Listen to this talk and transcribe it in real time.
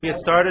Get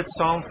started.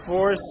 Psalm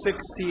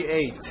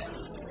 468.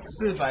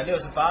 468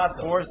首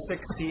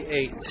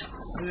 468.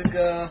 诗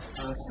歌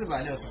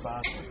468首。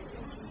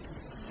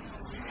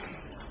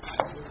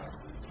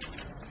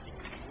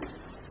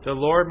 The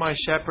Lord my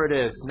shepherd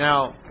is.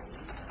 Now,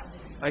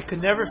 I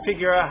could never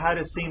figure out how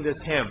to sing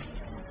this hymn.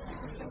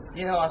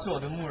 耶和华是我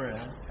的牧人，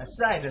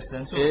是爱的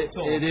神做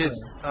It is,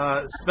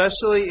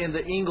 especially in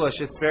the English,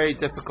 it's very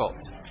difficult.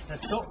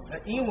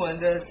 英文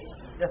的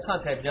要唱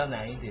起来比较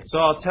难一点。 So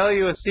I'll tell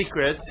you a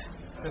secret.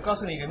 我告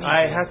诉你一个秘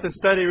I 诀， have to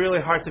study really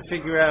hard to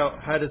figure out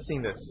how to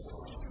sing this.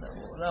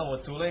 让我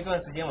读了一段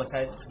时间，我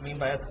才明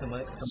白要怎么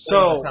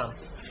So 唱。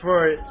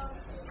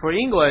 for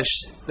English,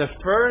 the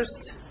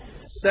first,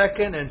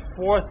 second, and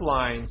fourth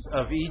lines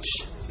of each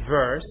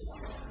verse,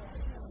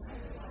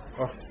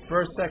 or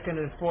first, second,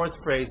 and fourth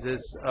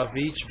phrases of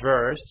each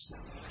verse,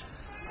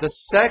 the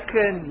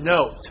second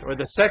note or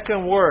the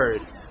second word,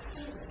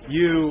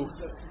 you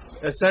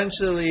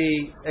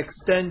essentially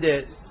extend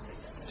it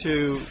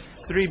to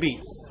 3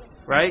 beats,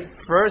 right?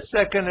 First,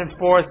 second, and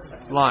fourth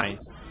lines.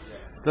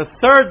 The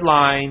third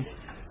line,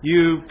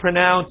 you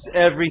pronounce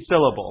every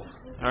syllable,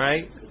 all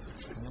right?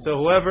 So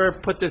whoever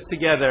put this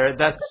together,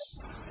 that's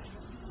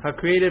how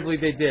creatively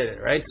they did it,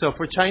 right? So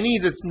for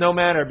Chinese, it's no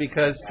matter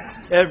because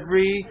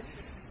every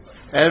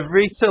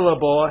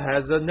syllable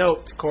has a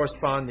note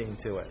corresponding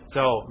to it.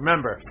 So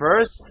remember,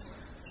 first,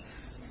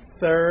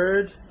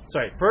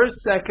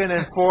 second,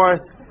 and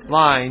fourth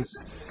lines,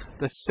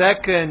 the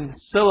second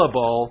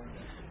syllable,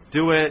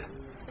 do it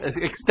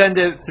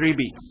extended 3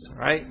 beats,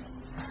 right?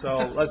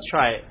 So let's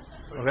try it,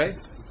 okay?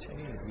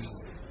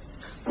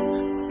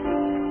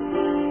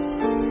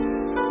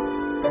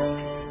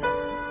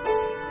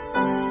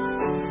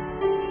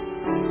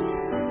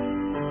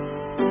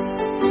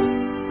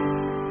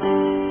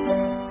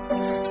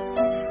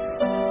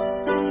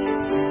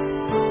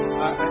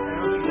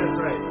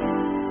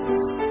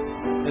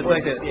 It's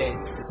like it.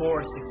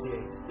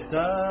 468.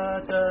 Da,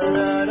 da,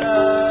 da,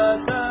 da,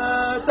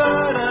 da,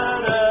 da,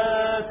 da,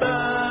 da,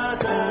 da,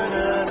 da.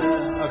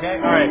 Okay,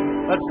 all right.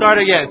 Let's start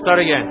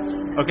again.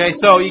 Okay,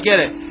 so you get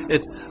it.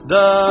 It's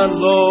the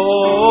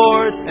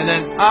Lord, and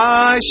then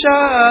I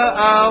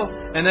shall,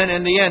 and then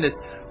in the end it's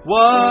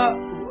what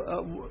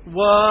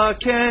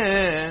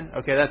can.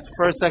 Okay, that's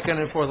first, second,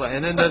 and fourth line.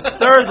 And then the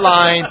third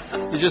line,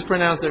 you just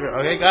pronounce it.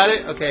 Okay, got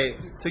it? Okay,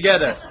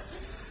 together.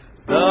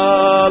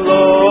 The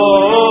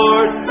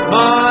Lord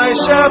my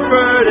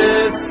shepherd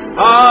is,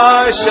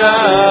 I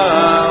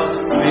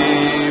shall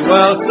be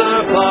well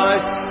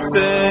supplied.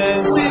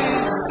 Since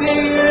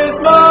he is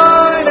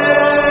mine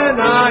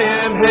and I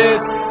am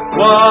his,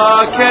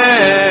 what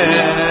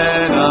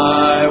can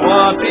I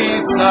want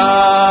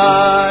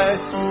beside?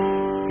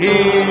 He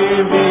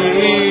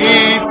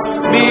leads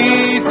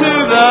me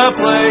to the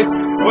place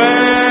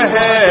where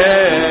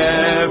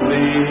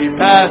heavenly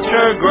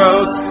pasture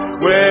grows,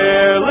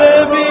 where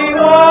living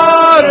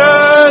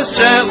waters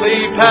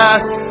gently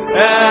pass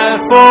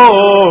and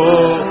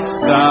full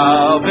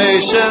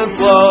salvation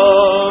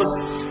flows.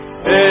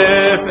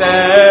 If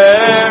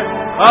e'er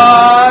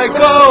I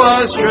go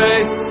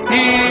astray,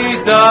 he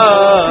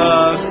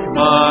doth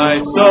my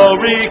soul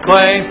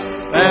reclaim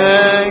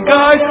and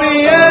guides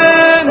me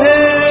in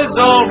his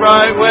own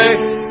right way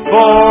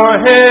for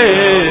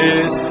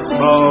his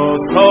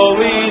most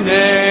holy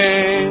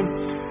name.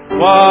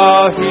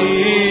 While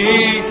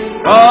he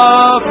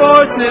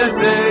affords his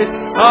aid,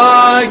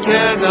 I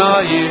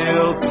cannot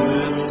yield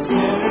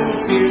to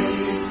fear.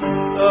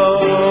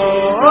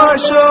 Oh, I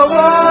shall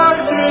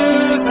walk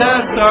through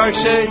that dark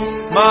shade,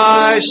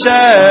 my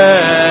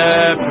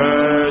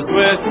shepherd's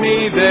with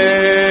me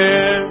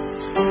there.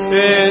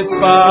 In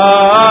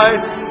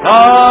spite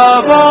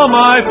of all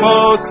my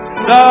foes,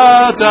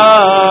 thou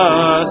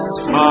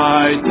dost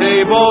my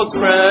table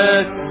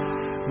spread.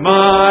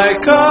 My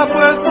cup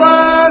with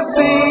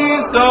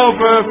blessings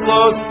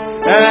overflows,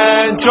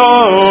 and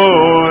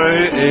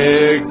joy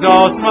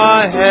exalts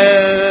my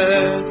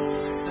head.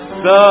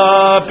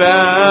 The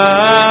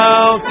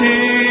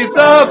bounties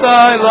of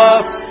thy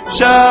love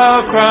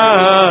shall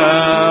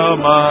crown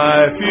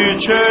my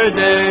future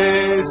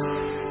days,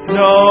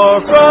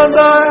 nor from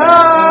thy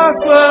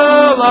house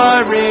will I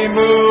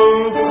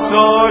remove,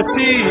 nor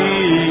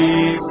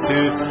cease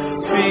to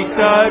speak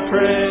thy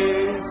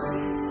praise.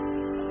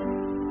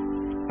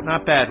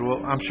 Not bad.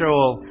 Well, I'm sure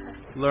we'll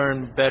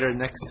learn better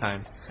next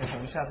time. 我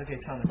们下次可以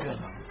唱得更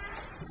好。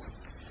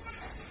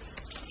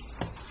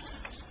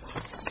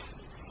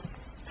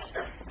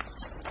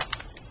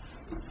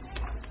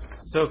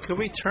 So could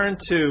we turn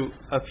to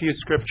a few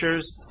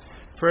scriptures?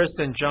 First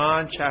in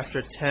John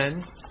chapter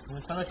 10我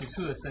们翻到几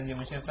处的圣经，我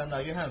们先翻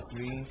到约翰福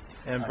音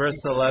and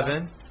verse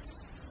 11.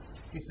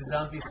 第10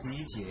章第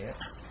11节。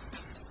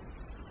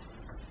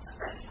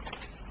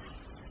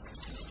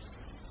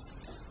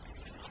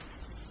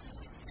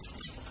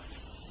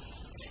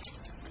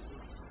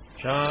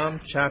 John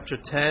chapter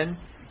 10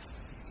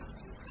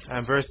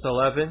 and verse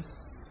 11.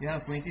 约翰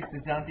福音第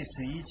10章第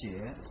11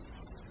节。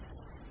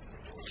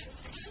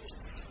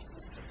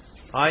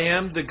 I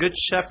am the good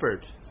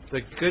shepherd.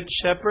 The good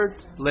shepherd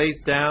lays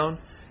down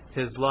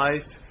his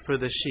life for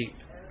the sheep.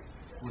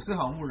 我是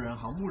好牧人，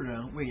好牧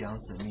人喂养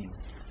生命。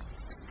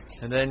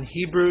 And then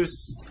Hebrews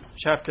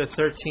chapter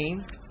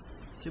 13.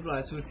 希伯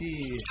来书第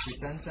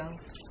13章，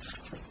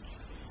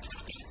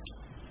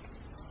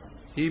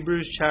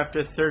 Hebrews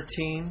chapter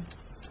 13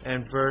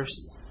 and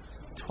verse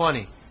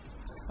 20.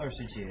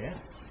 20节。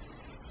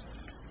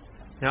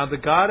 Now the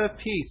God of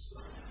peace,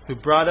 who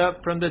brought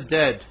up from the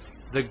dead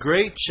the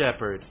great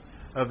shepherd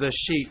of the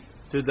sheep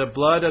through the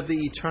blood of the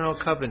eternal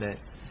covenant,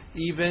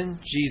 even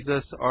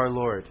Jesus our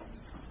Lord.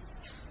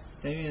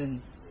 但愿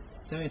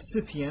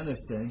赐平安的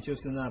神，就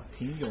是那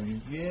凭永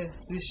约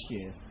之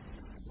血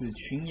使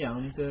群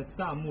羊的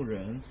大牧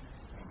人，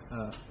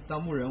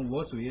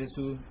我主耶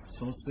稣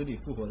从死里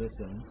复活的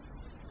神。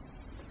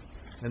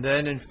 And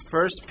then in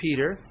 1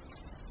 Peter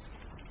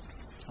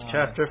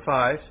chapter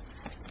 5,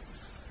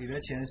 彼得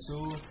前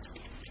书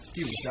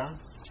第5章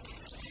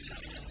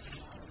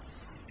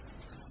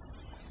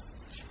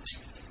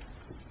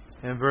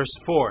and verse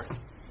 4.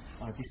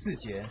 第4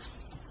节。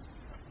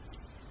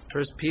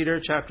 1 Peter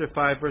chapter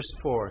 5 verse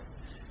 4.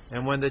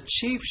 And when the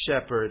chief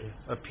shepherd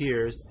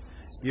appears,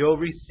 you'll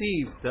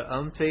receive the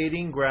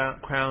unfading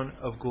crown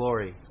of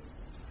glory.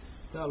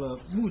 到了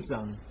牧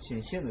长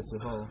显现的时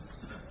候，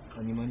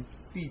你们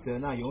必得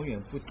那永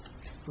远不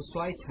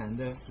衰残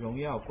的荣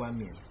耀冠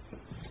冕。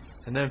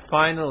 And then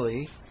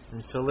finally,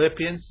 in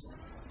Philippians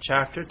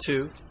chapter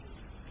 2,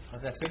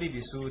 在腓立比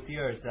书第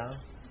2章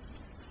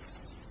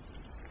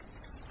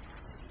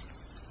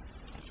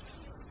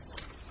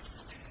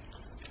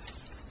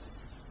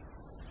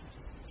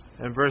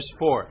and verse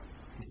 4.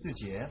 第4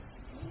节。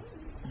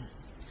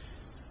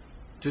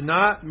 Do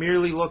not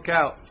merely look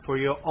out for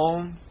your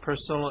own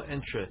personal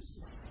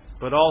interests,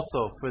 but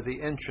also for the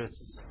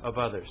interests of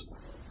others.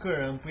 个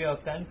人不要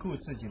单顾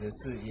自己的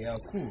事，也要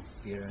顾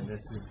别人的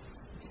事。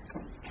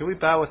 Can we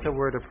bow with a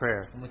word of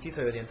prayer? 我们低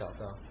头有点祷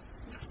告。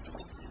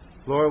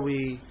 Lord,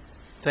 we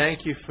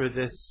thank you for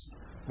this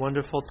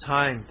wonderful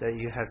time that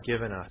you have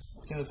given us.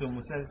 现在主，我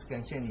们实在是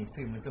感谢你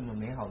赐给我们这么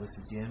美好的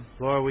时间。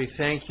 Lord, we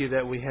thank you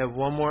that we have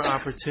one more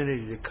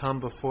opportunity to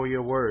come before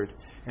your word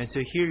and to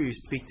hear you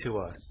speak to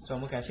us. 所以我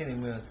们感谢你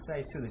们有再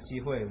一次的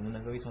机会，我们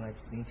能够一同来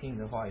聆听你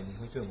的话语，你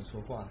会对我们说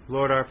话。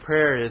 Lord, our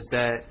prayer is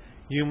that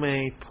you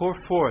may pour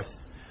forth,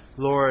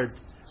 Lord,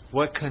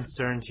 what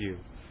concerns you.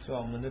 所以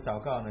我们的祷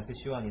告呢，是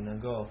希望你能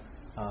够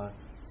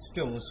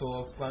对我们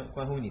说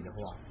关乎你的话。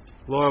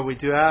 Lord, we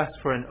do ask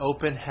for an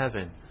open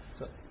heaven.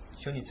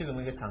 求你赐给我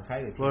们一个敞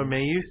开的天。 Lord,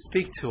 may you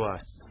speak to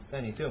us.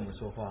 但你对我们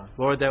说话。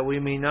 Lord, that we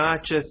may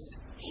not just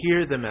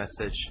hear the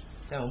message,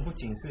 但我们不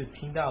仅是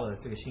听到了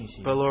这个信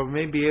息， but Lord, we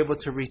may be able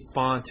to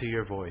respond to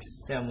your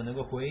voice. 但我们能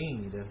够回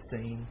应你的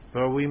声音，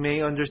 Lord, we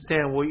may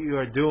understand what you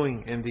are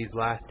doing in these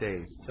last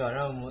days. 是吧？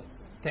让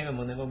我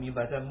们能够明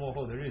白在幕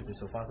后的日子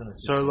所发生的事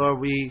So, 情。 Lord,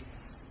 we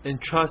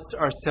entrust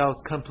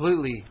ourselves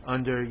completely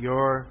under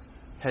your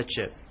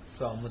headship.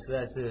 是吧？我们实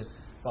在是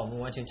把我们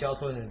完全交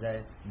托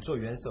在你做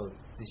元首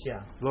之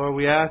下。 Lord,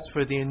 we ask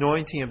for the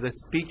anointing of the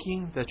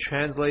speaking, the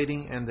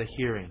translating, and the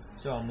hearing.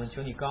 是吧？我们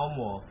求你高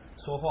抹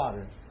说话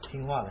的、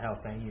听话的，还有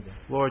翻译的。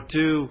 Lord,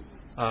 do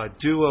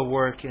a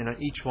work in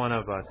each one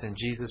of us in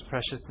Jesus'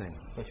 precious name.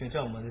 我求你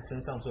在我们的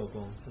身上做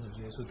工，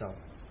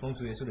奉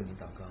主耶稣的名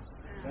祷告。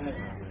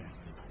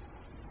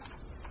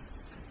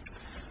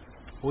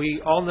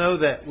 We all know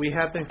that we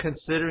have been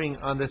considering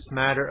on this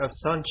matter of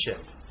sonship.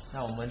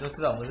 那我们都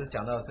知道，我们是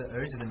讲到是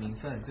儿子的名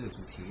分这个主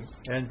题。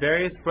 And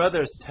various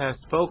brothers have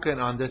spoken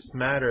on this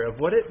matter of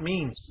what it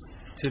means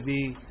to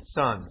be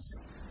sons.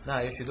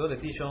 那有许多的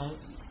弟兄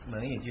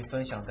们已经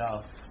分享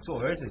到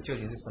做儿子究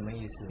竟是什么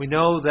意思。 We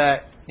know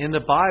that in the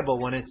Bible,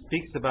 when it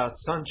speaks about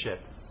sonship,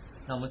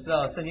 那我们知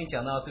道圣经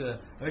讲到这个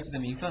儿子的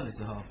名分的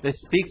时候， it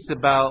speaks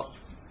about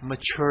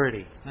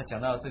maturity. 那讲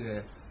到这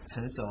个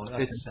成熟要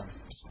It 成长，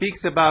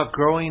 speaks about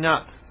growing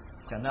up.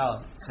 讲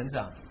到成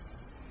长，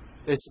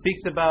 It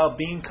speaks about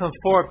being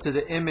conformed to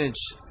the image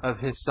of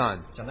His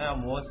Son. 讲到要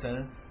磨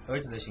成儿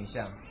子的形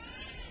象。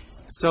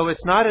 So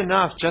it's not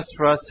enough just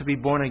for us to be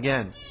born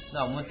again.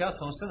 那我们只要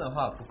重生的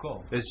话不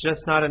够， It's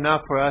just not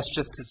enough for us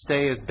just to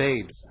stay as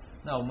babes.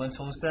 那我们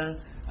重生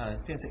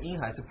变成婴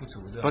孩是不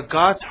足的。 But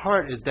God's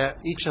heart is that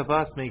each of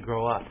us may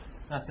grow up.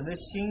 那神的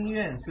心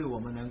愿是我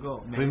们能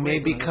够 We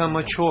may become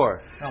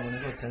mature. 让我们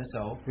能够成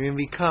熟， We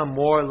may become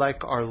more like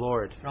our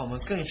Lord. 让我们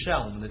更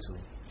像我们的主。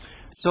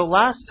 So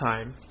last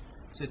time,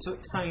 所以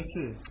上一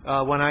次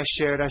when I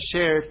shared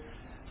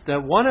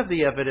that one of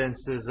the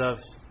evidences of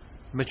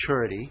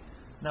maturity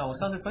那我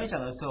上次分享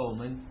的时候，我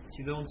们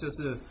其中就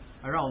是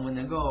让我们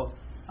能够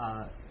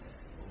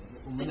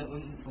我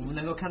们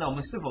能够看到我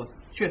们是否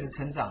确实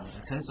成长了、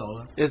成熟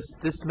了。 is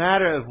this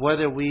matter of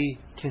whether we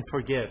can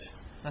forgive.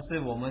 那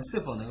是我们是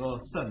否能够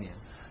赦免。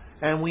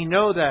 And we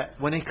know that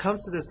when it comes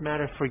to this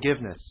matter of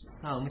forgiveness,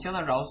 那我们将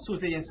到饶恕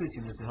这件事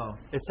情的时候，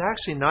 it's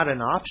actually not an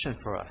option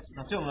for us.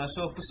 那对我们来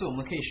说，不是我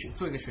们可以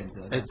做一个选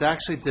择的， It's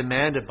actually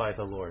demanded by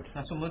the Lord.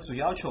 那是我们主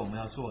要求我们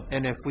要做的。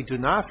 And if we do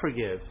not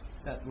forgive,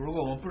 但如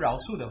果我们不饶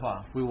恕的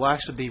话， we will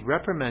actually be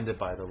reprimanded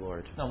by the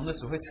Lord. 那我们的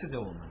主会斥责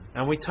我们。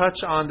 And we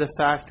touch on the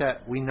fact that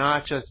we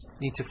not just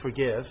need to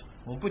forgive,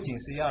 我们不仅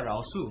是要饶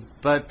恕，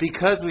 but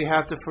because we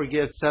have to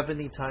forgive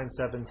 70 times,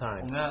 7我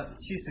times, 们要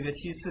70个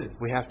7次，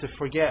 we have to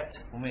forget.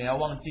 我们也要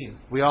忘记。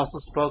 We also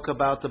spoke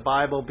about the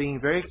Bible being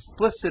very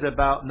explicit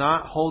about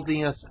not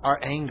holding our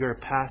anger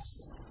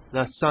past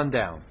the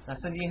sundown. 那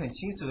圣经很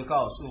清楚的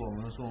告诉我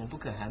们说，我们不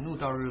可含怒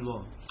到日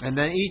落。 And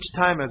then each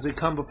time as we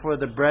come before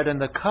the bread and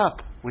the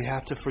cup, we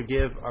have to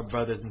forgive our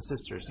brothers and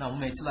sisters. 那我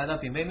们每次来到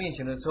饼杯面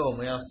前的时候，我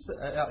们要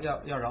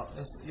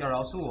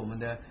饶恕我们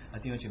的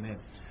弟兄姐妹。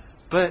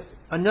 But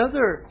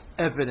another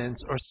evidence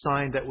or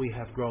sign that we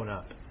have grown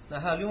up 那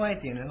还有另外一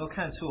点能够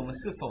看出我们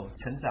是否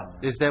成长了，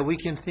 is that we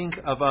can think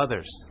of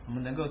others. 我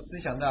们能够思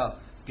想到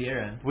别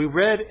人。 We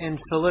read in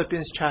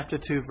Philippians chapter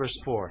 2 verse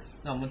 4.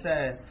 那我们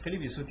在腓立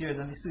比书2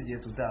章4节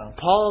读到，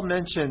 Paul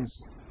mentions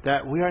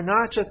that we are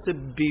not just to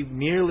be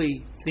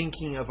merely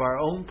thinking of our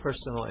own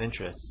personal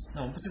interests,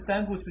 那我们不是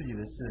单顾自己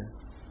的事，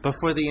 but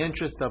for the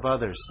interest of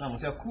others. 那我们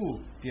是要顾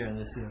别人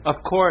的事。 Of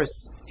course,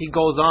 he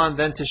goes on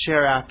then to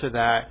share after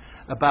that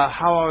about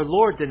how our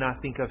Lord did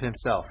not think of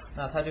himself.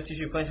 那他就继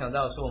续分享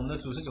到说，我们的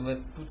主是怎么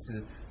不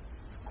只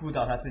顾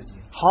到他自己，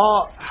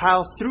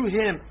 How through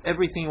him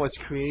everything was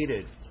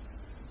created.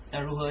 那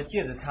如何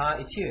借着他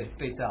一切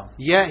被造，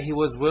 Yet he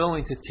was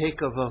willing to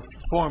take of a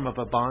form of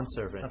a 那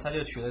bondservant. 他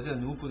就取了这个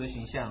奴仆的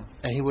形象，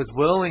 And he was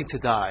willing to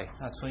die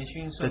那存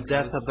心 the 顺服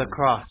death of the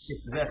cross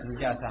死在十字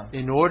架上，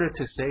 in order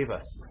to save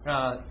us.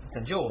 那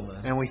拯救我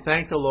们。 And we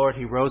thank the Lord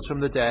he rose from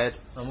the dead.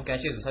 那我们感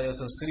谢主，他就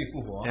从死里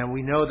复活， And we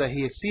know that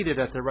he is seated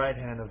at the right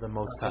hand of the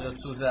Most 他就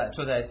High.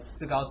 坐在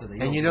至高者的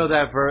右 And you 边。 know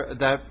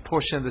that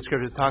portion of the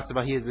scriptures talks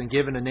about he has been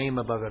given a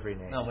name above every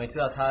name. 那我们也知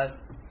道他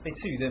被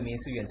赐予的名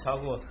是远超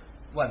过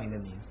万民的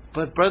名。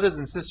 But brothers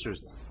and sisters,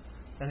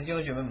 但是弟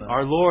兄姐妹们，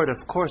 our Lord,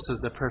 of course,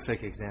 is the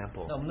perfect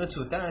example. 那我们的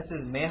主当然是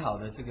美好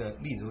的这个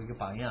例如一个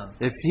榜样。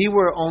 If he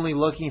were only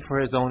looking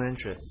for his own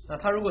interests, 那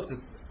他如果只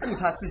顾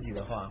他自己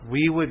的话，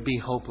 we would be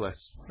hopeless.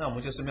 那我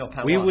们就是没有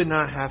盼 We 望， would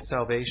not have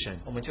salvation.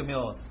 我们就没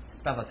有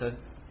办法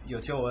有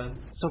救恩。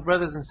 So,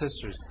 brothers and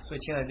sisters, 所以，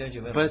亲爱的弟兄姐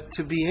妹们， but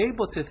to be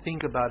able to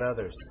think about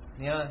others,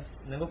 你要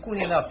能够顾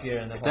念到别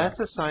人的话， that's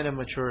a sign of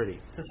maturity.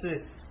 这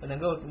是能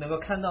够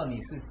看到你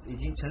是已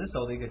经成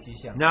熟的一个迹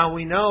象。 Now,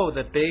 we know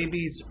that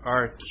babies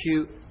are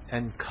cute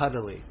and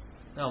cuddly,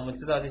 那我们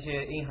知道这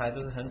些婴孩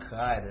都是很可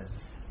爱的，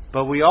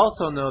 but we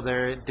also know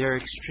they're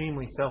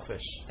extremely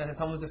selfish. 但是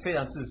他们是非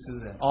常自私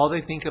的， All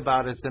they think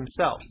about is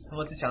themselves. 他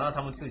们只想到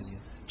他们自己。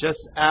 Just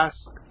ask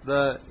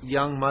the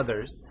young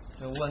mothers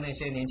就问那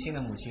些年轻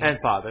的母亲 and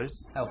fathers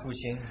还有父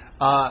亲，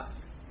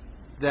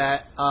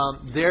 that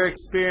their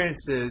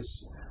experiences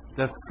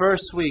the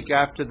first week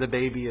after the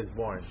baby is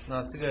born.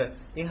 那这个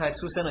婴孩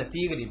出生的第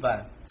一个礼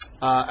拜，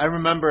 I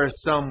remember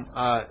some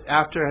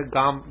after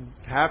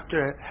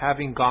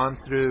having gone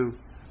through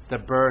the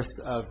birth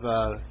of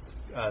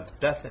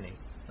Bethany.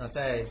 那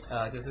在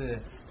就是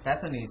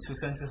Bethany 出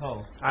生之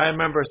后， I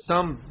remember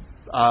some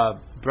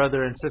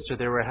brother and sister,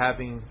 they were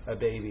having a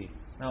baby.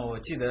 那我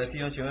记得弟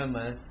兄姐妹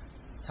们，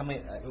他们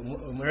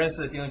我们认识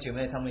的弟兄姐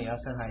妹，他们也要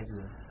生孩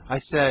子。 I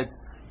said,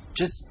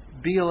 just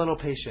be a little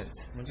patient.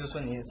 我们就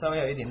说你稍微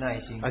要有一点耐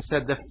心。 I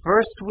said, the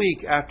first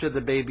week after the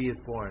baby is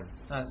born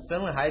那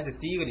生了孩子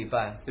第一个礼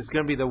拜 is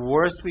going to be the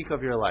worst week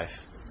of your life.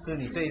 是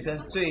你这一生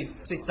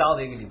最糟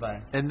的一个礼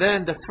拜。 And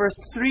then the first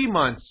 3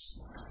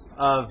 months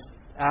of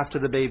after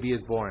the baby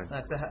is born 那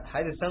是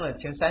孩子生了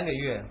前3个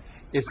月，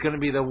 is going to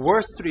be the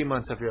worst 3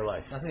 months of your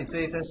life. 那是你这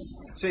一生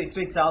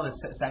最糟的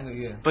3个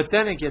月。 But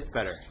then it gets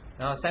better.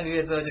 然后3个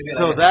月之后就越来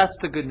So 越好， that's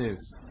the good news.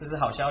 这是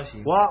好消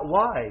息。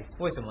 Why?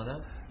 为什么呢？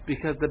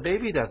 Because the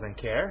baby doesn't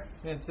care.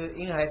 因为这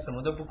婴孩什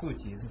么都不顾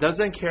及，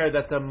 Doesn't care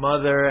that the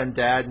mother and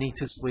dad need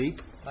to sleep.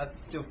 他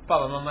就爸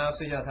爸妈妈要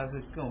睡觉，他是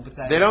根本不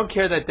在意。 They don't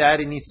care that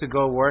daddy needs to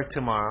go work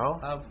tomorrow.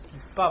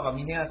 爸爸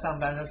明天要上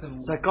班，但是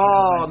It's like,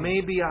 oh,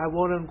 maybe I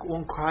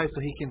won't cry so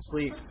he can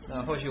sleep.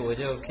 那或许我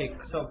就可以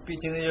受，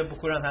今天就不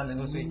哭，让他能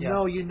够睡觉。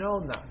 No, you know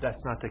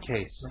that's not the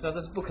case. 你知道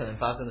这是不可能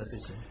发生的事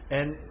情。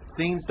 And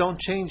things don't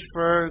change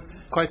for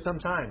quite some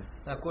time.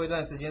 那过一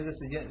段时间，这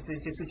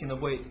些事情都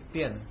不会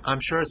变。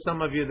 I'm sure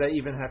some of you that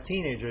even have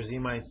teenagers,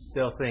 you might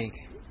still think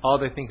all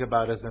they think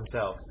about is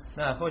themselves.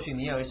 那或许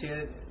你有一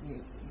些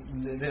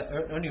你的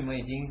儿女们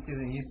已经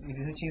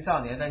是青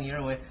少年，但你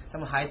认为他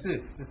们还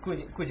是只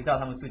顾及到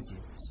他们自己。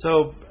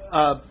 So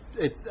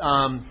it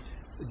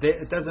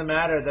doesn't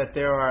matter that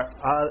there are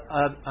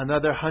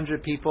another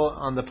 100 people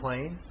on the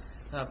plane.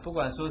 那不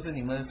管说是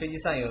你们飞机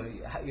上有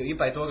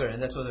100多个人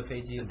在坐着飞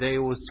机， They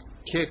will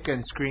kick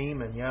and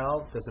scream and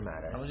yell. Doesn't 他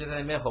matter 们就在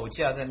那边吼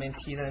叫，在那边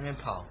踢，在那边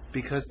跑，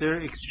 because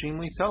they're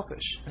extremely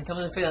selfish. 因为他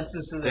们是非常自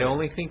私的 They 人，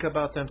 only think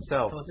about 他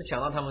themselves. 们是想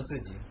到他们自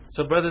己。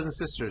 So brothers and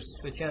sisters,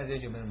 所以亲爱的弟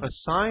兄姐妹 a 们，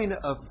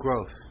 sign of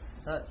growth,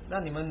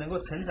 让你们能够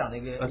成长的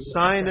一个 a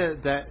sign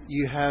that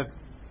you have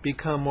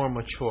become more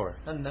mature,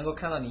 让你能够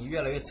看到你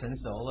越来越成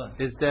熟了。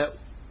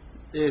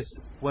 is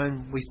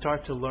when we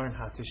start to learn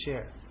how to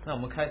share. 那我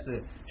们开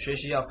始学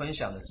习要分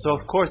享的时 So 候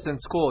of，course in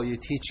school you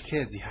teach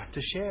kids you have to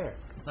share.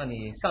 那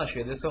你上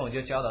学的时候，你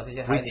就教导这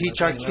些 We 孩子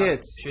teach 们 our 说你们要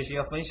kids. 学习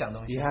要分享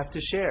东西 You，have to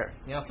share.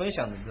 你要分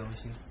享的东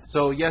西。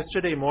 So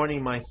yesterday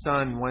morning, my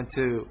son went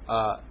to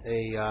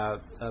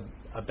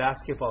a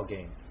basketball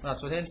game. 那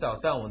昨天早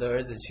上我的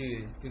儿子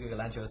去这个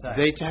篮球赛，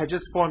 They had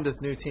just formed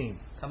this new team.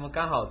 他们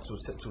刚好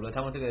组了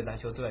他们这个篮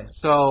球队。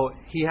 So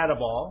he had a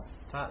ball,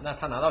 他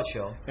拿到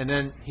球， and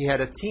then he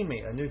had a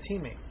teammate, a new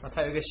teammate. 那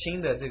他有一个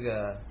新的这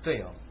个队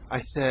友。 I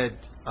said,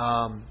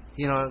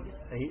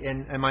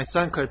 and my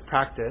son could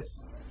practice,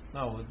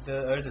 那我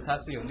的儿子他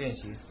是有练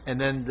习， and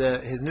then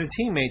his new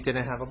teammate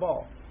didn't have a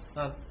ball.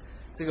 那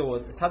这个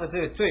他的这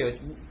个队友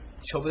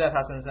球不在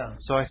他身上，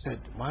 So I said,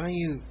 why don't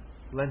you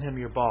lend him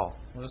your ball?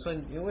 我就说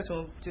你为什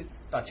么就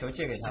把球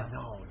借给 He 他 said,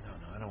 no,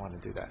 I don't want to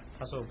do that.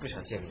 他说我不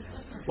想借给他。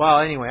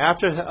 Well, anyway,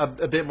 after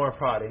a bit more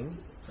prodding,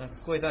 那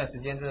过一段时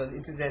间之后，一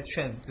直在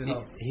劝之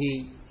后，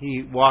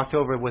 he walked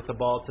over with the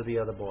ball to the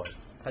other boy.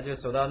 他就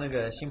走到那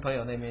个新朋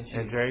友那边去，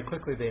 And very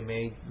quickly they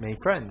made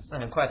friends. 那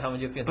很快他们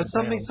就变成 But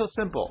朋友 something。so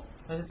simple.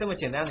 但是这么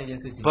简单的一件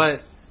事情， But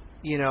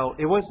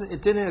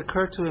it didn't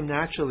occur to him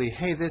naturally,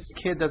 hey, this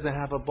kid doesn't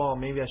have a ball,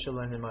 maybe I should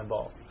lend him my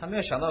ball. 他没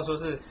有想到说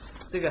是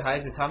这个孩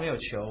子他没有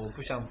球，我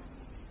不想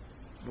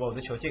我的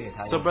球借给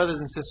他。 So brothers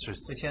and sisters,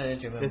 所以亲爱的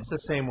姐妹们， it's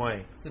the same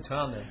way. 是同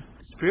样的，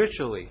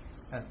 Spiritually,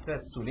 在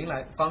属灵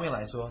方面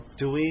来说，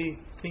 do we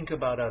think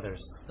about others?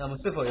 那我们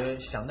是否有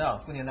想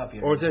到顾念到别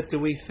人， Or do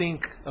we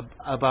think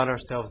about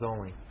ourselves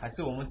only? 还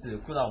是我们只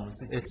顾到我们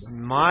自己？ It's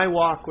my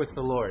walk with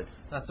the Lord.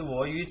 那是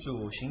我与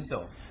主行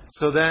走，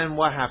 So then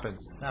what happens?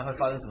 那会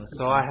发生什么事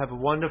So 情？ I have a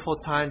wonderful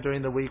time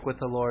during the week with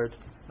the Lord.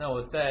 那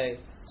我在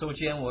周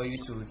间我与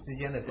主之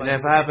间的 And 关系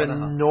if I have 非 a 常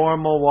的好。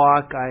 normal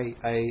walk,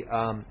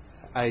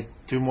 I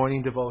do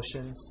morning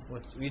devotions. 我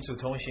与主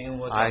同行，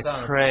我 I 早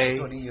上 pray.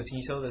 做有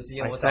灵修的时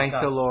间， I 我 thank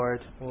祷 the 告，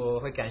 Lord. 我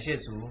会感谢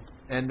主。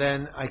 And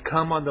then I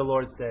come on the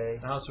Lord's day.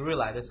 然后主日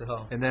来的时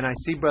候， And then I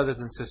see brothers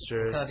and 看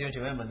sisters. 到弟兄姐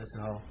妹们的时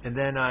候， And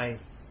then I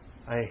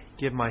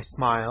give my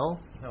smile.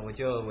 那我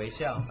就微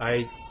笑，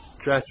 I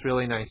dress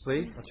really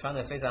nicely 我穿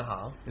的非常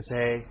好， and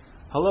say,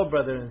 hello,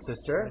 brother and 我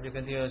sister. 就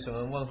跟弟兄姊妹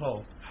问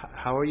候。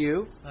 How are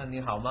you? 那你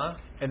好吗？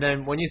 And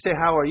then when you say,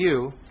 how are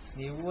you,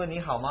 你问你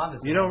好吗的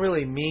时 you 候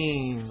don't，really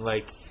mean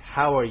like,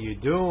 how are you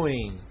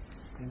doing?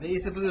 你的意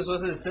思不是说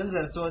是真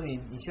正说你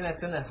现在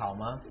真的好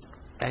吗？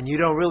 And you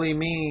don't really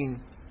mean,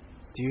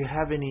 do you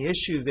have any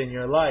issues in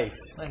your life?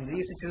 那你的意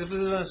思其实不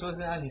是问说是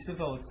你是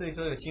否这一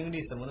周有经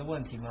历什么的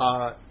问题吗？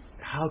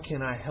 How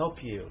can I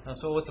help you? 那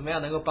说我怎么样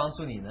能够帮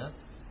助你呢？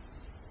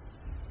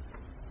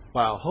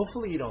 Well,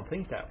 hopefully you don't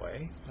think that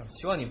way.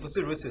 希望你不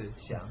是如此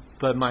想。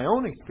 But my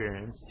own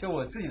experience 就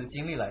我自己的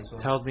经历来说，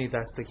 tells me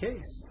that's the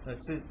case.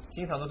 是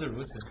经常都是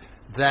如此。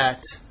 That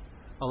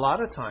a lot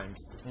of times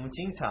我们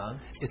经常，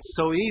 it's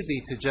so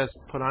easy to just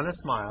put on a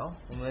smile,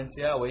 我们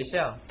只要微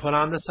笑， put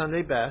on the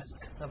Sunday best,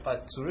 那把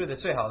主日的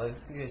最好的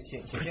这个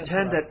显现出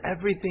pretend 来， that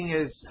everything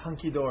is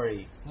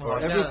hunky-dory or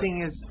Yeah.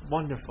 everything is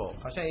wonderful.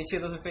 好像一切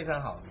都是非常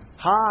好的。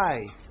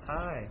 Hi,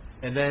 嗨，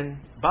 and then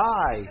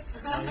bye,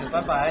 然后就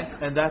拜拜，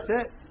 and that's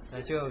it.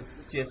 那就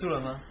结束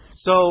了吗？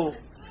 So,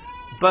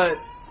 but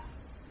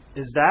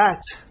is that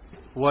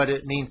what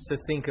it means to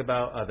think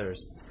about others?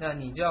 那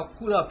你就要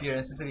顾到别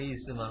人是这个意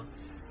思吗？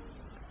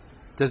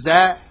 Is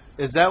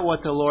that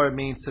what the Lord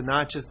means to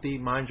not just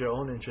mind your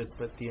own interest,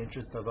 but the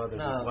interest of others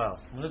那 as well?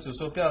 我们的主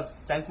说不要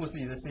单顾自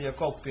己的事业，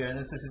顾别人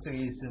的事，是这个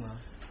意思吗？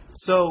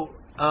 So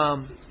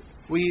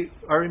we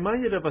are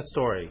reminded of a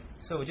story,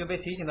 所以我就被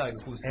提醒到一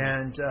个故事，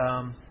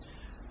 and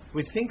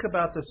we think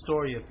about the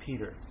story of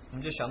Peter. 我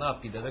们就想到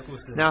彼得的故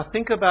事。 Now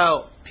think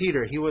about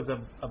Peter. He was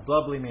a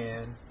bubbly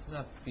man.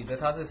 那彼得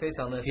他是非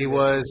常的 He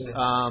was,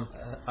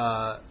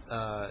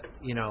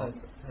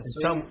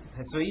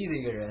 很随意的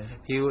一个人，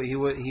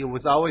 he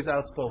was always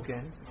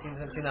outspoken.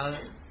 经常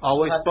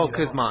Always 说他自己 spoke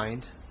的 his 话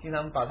mind. 经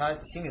常把他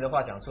心里的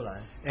话讲出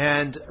来。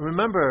 And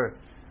remember,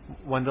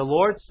 when the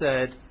Lord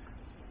said,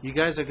 "You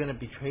guys are going to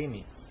betray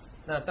me,"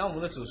 那当我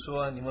们的主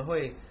说你们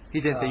会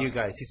He didn't say you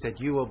guys. He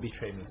said, "You will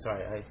betray me."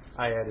 Sorry,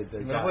 I added the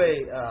你们 guys.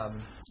 会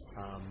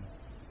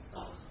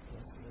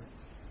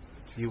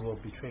You will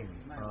betray me.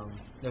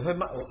 你会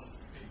骂我，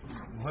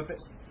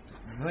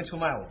你会出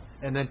卖我。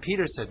 And then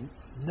Peter said,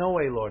 "No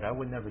way, Lord, I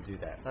would never do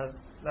that."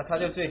 那他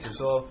就对主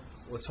说，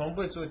我从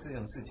不会做这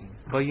种事情。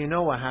 But you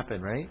know what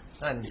happened, right?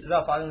 那你知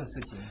道发生的事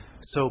情？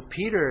 So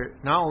Peter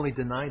not only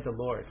denied the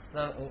Lord,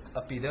 那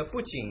彼得不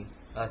仅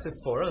是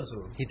否认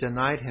主， he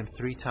denied him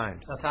 3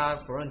 times. 那他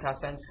否认他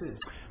3次。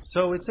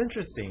 So it's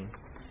interesting.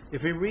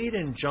 If we read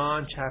in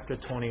John chapter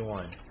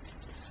 21,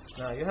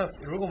 那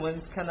如果我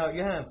们看到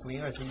约翰福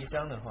音21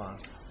章的话，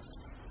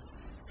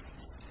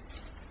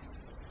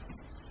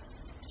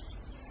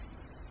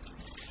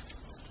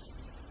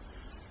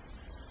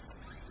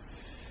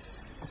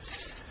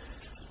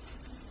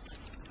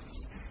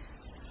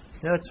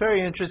 now it's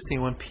very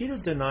interesting. When Peter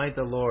denied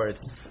the Lord,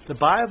 the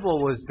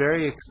Bible was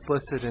very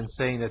explicit in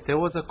saying that there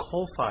was a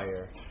coal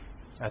fire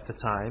at the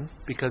time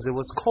because it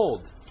was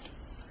cold.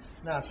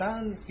 那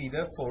当彼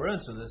得否认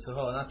主的时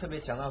候，那特别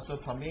讲到说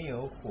旁边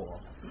有火，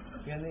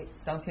因为那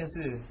当天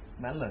是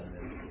蛮冷的。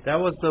That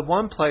was the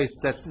one place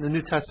that the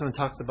New Testament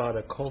talks about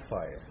a coal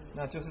fire.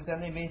 那就是在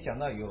那边讲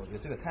到有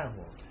这个炭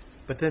火。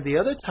But then the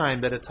other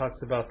time that it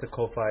talks about the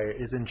coal fire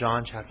is in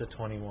John chapter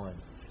 21.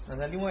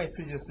 那另外一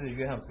次就是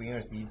约翰福音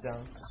21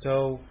章。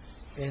So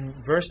in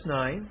verse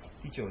 9,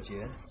 第9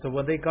节。So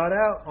when they got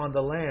out on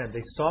the land,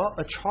 they saw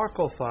a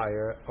charcoal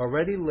fire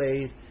already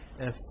laid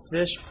and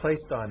fish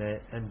placed on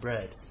it and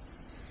bread.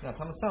 那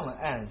他们上了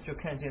岸，就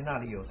看见那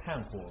里有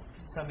炭火，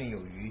上面有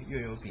鱼，又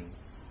有饼。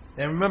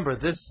And remember,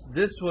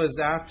 this was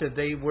after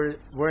they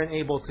weren't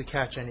able to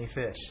catch any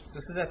fish. 这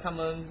是在他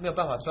们没有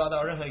办法抓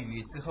到任何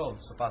鱼之后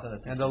所发生的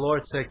事情。 And the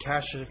Lord said,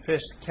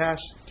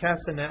 cast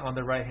the net on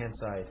the right hand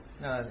side.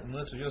 那我们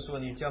的主就说，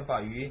你将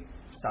把鱼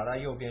撒到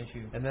右边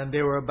去。 And then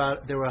there were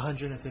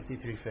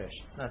 153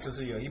 fish. 那就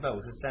是有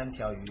153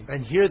条鱼。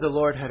 And here the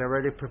Lord had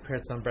already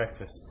prepared some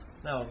breakfast.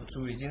 那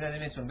主已经在那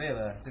边准备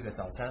了这个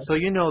早餐。 So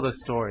you know the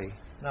story.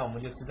 那我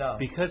们就知道，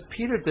 Because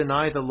Peter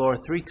denied the Lord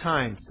 3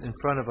 times in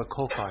front of a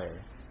coal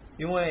fire.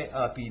 因为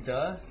彼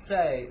得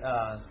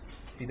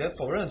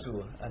否认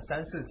主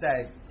3次，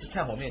在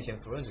炭火面前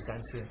否认主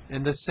3次。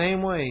 In the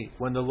same way,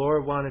 when the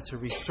Lord wanted to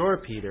restore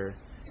Peter,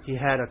 he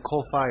had a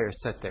coal fire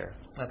set there.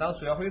 那当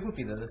主要恢复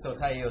彼得的时候，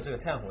他也有这个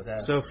炭火在。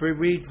 So if we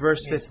read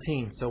verse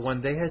 15, so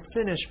when they had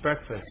finished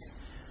breakfast,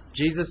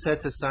 Jesus said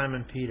to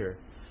Simon Peter,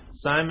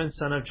 Simon,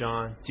 son of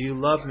John, do you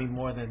love me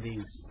more than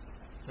these?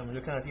 那我们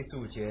就看到第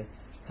15节，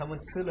他们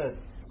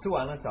吃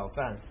完了早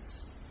饭，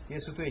耶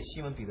稣对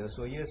西门彼得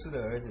说：“耶稣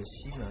的儿子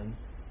西门，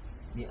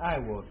你爱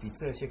我比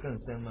这些更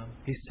深吗？”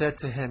 He said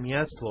to him,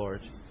 Yes,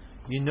 Lord,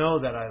 you know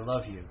that I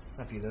love you.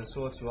 那彼得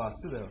说：“主啊，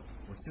是的，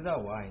我知道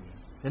我爱你。”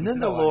 And then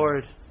the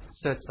Lord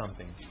said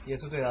something. 耶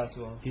稣对他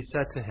说 He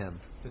said to him,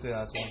 就对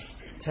他说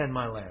Tend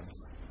my lambs.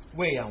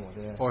 喂养我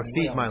的 Or 你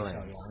feed 喂 my 养我的小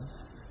lambs.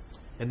 羊。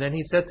 And then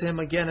he said to him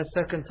again a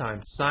second time,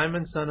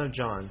 Simon, son of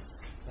John,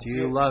 do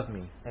you love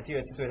me? 那第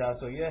二次对他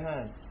说：“约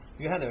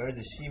翰的儿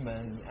子西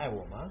门，你爱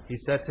我吗 He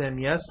said to him,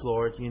 Yes,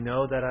 Lord, you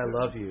know that I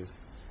love you.？”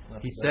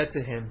 He said to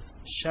him,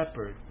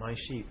 Shepherd my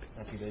sheep.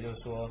 那彼得就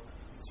说：“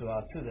主啊，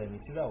是的，你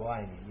知道我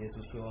爱你。”耶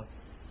稣说：“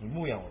你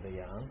牧养我的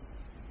羊。”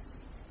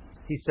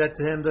 He said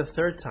to him the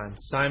third time,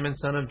 Simon,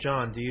 son of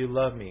John, do you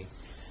love me?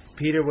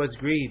 Peter was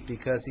grieved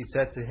because he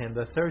said to him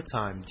the third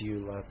time, Do you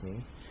love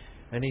me?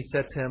 And he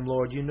said to him,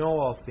 Lord, you know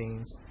all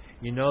things.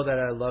 You know that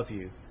I love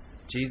you.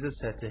 Jesus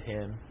said to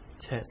him,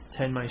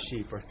 Tend my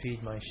sheep or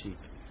feed my sheep.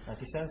 那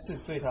第3次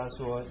对他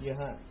说：“约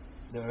翰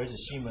的儿子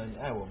西门，你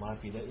爱我吗？”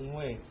彼得因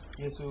为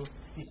耶稣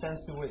第3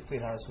次对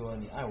他说：“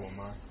你爱我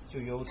吗？”就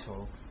忧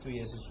愁，对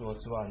耶稣说：“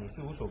主啊，你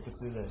是无所不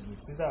知的，你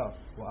知道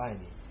我爱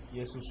你。”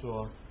耶稣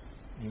说：“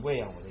你喂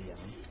养我的羊。”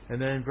 And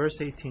then in verse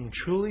 18,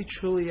 Truly,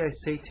 truly, I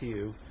say to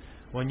you,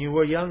 when you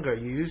were younger,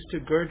 you used to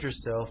gird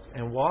yourself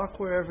and walk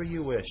wherever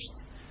you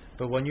wished.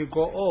 But when you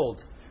grow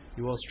old,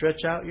 you will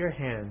stretch out your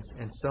hands,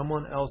 and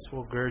someone else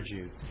will gird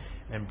you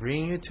and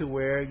bring you to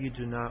where you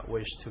do not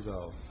wish to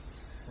go.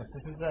 我实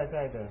实在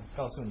在的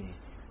告诉你，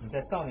你在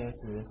少年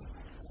时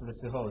的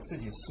时候，自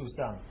己束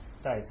上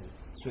带子，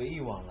随意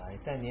往来；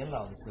但年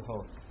老的时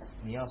候，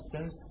你要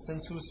伸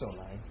出手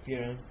来，别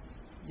人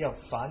要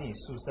把你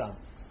束上，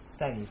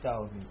带你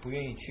到你不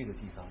愿意去的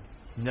地方。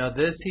 Now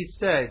this he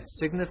said,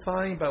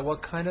 signifying by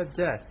what kind of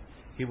death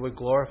he would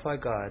glorify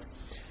God.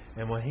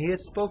 And when he had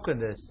spoken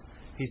this,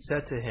 he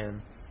said to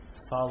him,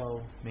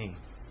 Follow me.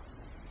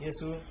 耶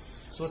稣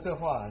说这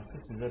话是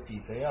指着彼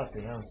得要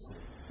怎样死，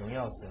荣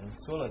耀神。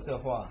说了这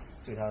话，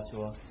对他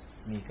说：“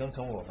你跟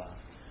从我吧。”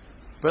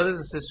 Brothers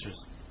and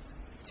sisters,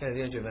 亲爱的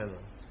弟兄姐妹们，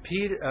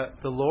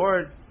 the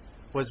Lord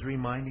was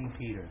reminding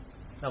Peter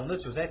那我们的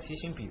主在提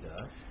醒彼得，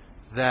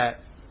 that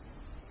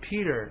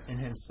Peter in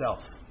himself,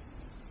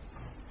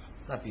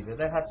 那彼得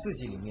在他自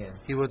己里面，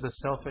 he was a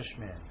selfish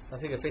man. 他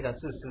是一个非常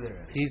自私的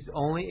人， He's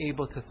only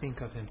able to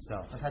think of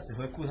himself. 那他只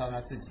会顾到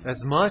他自己。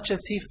 As much as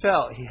he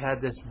felt he had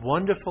this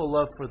wonderful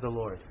love for the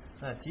Lord,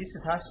 那即使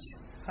他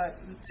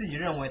自己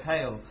认为他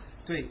有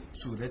对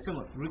主的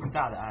如此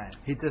大的爱，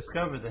 he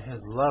discovered that his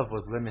love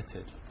was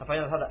limited. 他发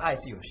现他的爱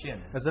是有限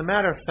的。 As a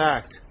matter of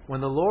fact, when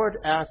the Lord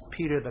asked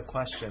Peter the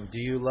question, Do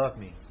you love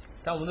me?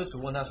 当我们的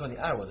主问他说：“你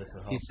爱我的时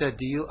候 He said,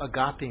 Do you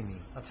agape me?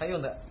 那他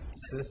用的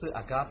词是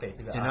agape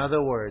这个 In 爱。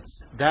 other words,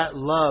 that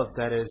love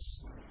that is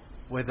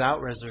without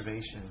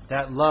reservation,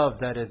 that love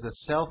that is a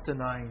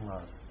self-denying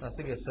love. 那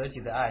是一个舍己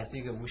的爱，是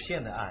一个无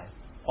限的爱。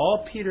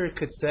 All Peter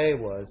could say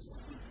was,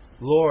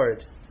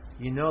 Lord,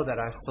 you know that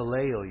I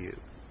phileo you.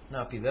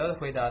 那彼得的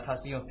回答，他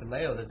是用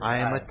phileo 的这个 I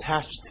am 爱，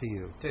 attached to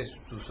you. 对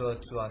主说：“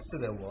主啊，是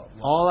的，我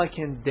All I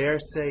can dare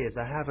say is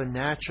I have a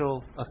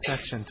natural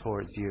affection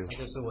towards you.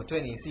 就是我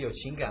对你是有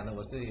情感的，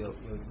我是有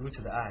如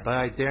此的爱， But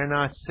I dare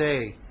not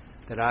say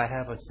that I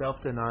have a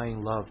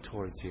self-denying love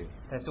towards you.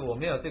 但是我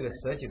没有这个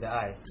舍己的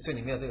爱，对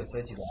你没有这个舍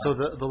己的 So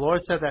爱。 the Lord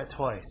said that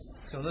twice.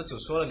 所以我们的主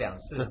说了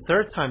2 The 次。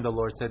 third time the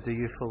Lord said, Do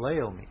you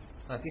phileo me?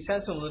 那第3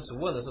次我们的主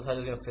问的时候，他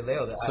就用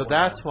phileo 的爱 So 问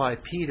他。 that's why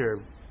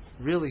Peter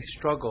really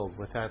struggled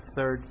with that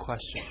third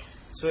question.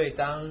 所以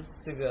当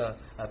这个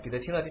彼得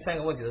听到第三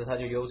个问题的时候，他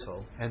就忧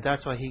愁， And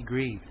that's why he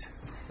grieved.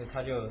 所以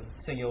他就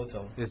甚忧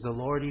愁。 Is the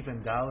Lord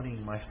even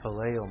doubting my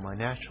phileo, my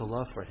natural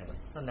love for him?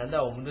 那难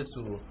道我们的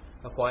主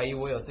怀疑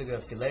我有这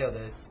个 phileo 的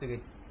这个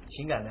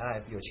情感的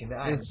爱、友情的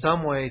爱 In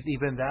some ways,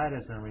 even that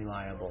isn't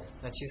reliable.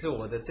 那其实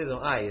我的这种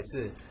爱也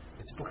是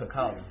不可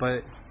靠的。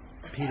 But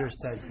Peter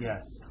said,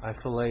 yes, I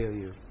phileo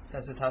you.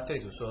 但是他对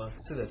主说：“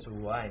是的，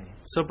主，我爱你。”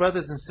 So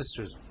brothers and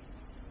sisters,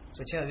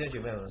 所以亲爱的弟兄姐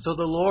妹们， so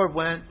the Lord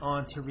went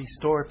on to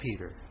restore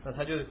Peter. 那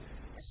他就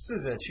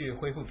试着去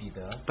恢复彼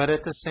得， But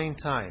at the same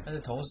time, 但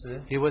是同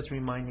时 he was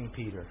reminding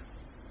Peter,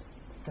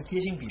 他提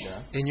醒彼得，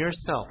 in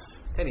yourself,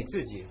 在你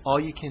自己 all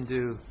you can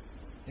do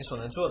你所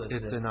能做的 is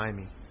是， deny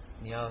me.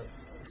 你要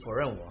否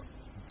认我。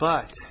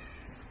 But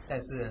但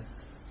是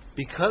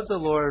because the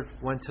Lord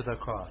went to the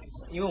cross,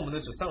 因为我们的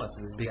主上了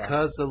十字架，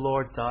 because the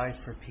Lord died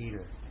for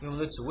Peter, 因为我们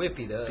的主为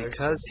彼得而死，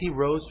 because he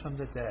rose from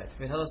the dead,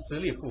 因为他从死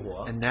里复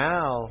活， and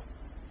now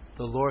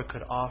the Lord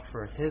could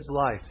offer his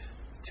life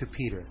to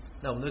Peter.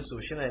 那我们的主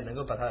现在能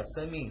够把他的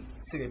生命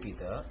赐给彼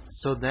得。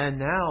 So then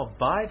now,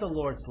 by the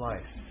Lord's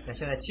life, 那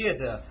现在借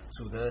着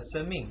主的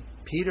生命，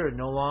 Peter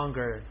no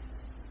longer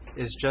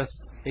is just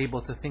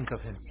able to think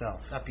of himself.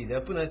 那彼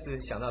得不能只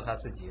想到他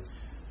自己。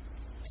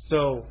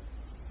 So,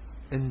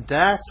 and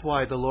that's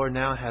why the Lord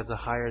now has a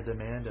higher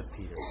demand of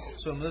Peter.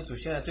 所以我们的主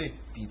现在对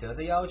彼得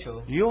的要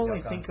求， You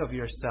only think of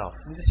yourself,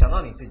 你只想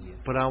到你自己，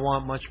 but I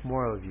want much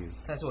more of you.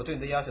 但是我对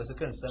你的要求是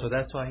更深 So 的。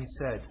 that's why he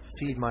said,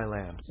 feed my 所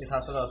以 lambs, 他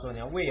说到说，你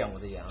要喂养我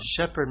的羊，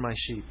 shepherd my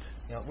sheep,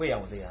 你要喂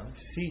养我的羊，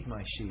 feed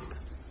my sheep.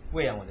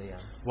 喂养我的羊。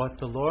 What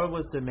the Lord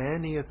was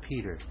demanding of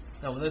Peter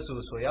那我们的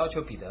主所要求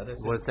彼得的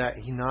是， was that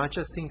he not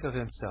just think of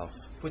himself,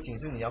 不仅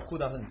是你要顾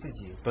到你自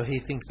己， but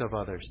he thinks of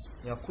others.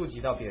 你要顾及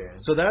到别人。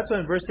 So that's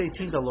when verse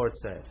 18 the Lord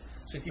said,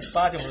 所以第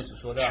18节我们的主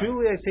说到，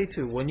 Truly I say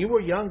to you, when you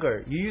were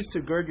younger, you used to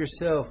gird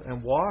yourself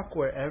and walk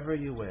wherever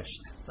you wished.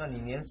 那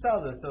你年少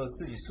的时候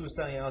自己束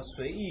上腰，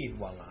随意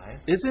往来，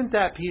 Isn't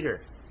that Peter?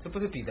 这不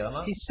是彼得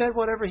吗？ He said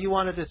whatever he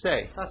wanted to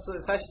say. 他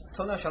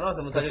头脑想到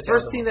什么他就 The 讲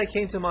first 什 thing 么， that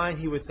came to mind,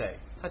 he would say.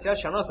 他只要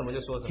想到什么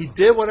就说什 He 么，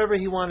 did whatever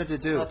he wanted to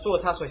do 他做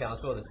他所想要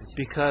做的事情。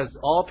 because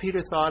all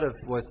Peter thought of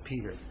was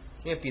Peter.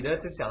 因为彼得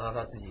只想到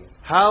他自己，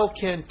 How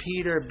can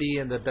Peter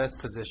be in the best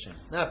position?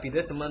 那彼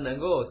得怎么能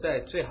够在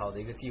最好的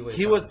一个地位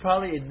上？ He was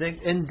probably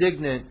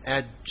indignant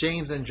at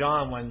James and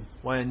John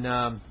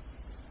when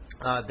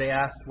they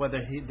asked whether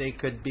they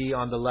could be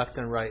on the left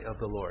and right of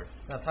the Lord.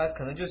 那他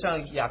可能就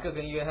像雅各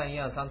跟约翰一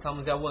样，他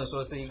们在问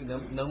说是一个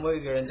能不能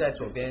一个人在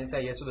左边，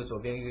在耶稣的左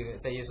边，一个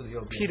在耶稣的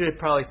右边。 Peter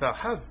probably thought,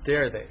 how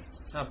dare they?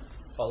 那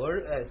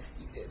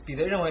彼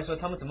得认为说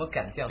他们怎么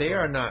敢这样 They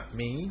are 说？ not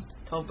me.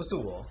 他们不是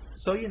我，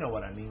 So you know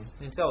what I mean.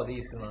 你知道我的意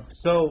思吗？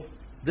 So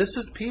this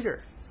was Peter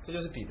这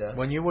就是彼得。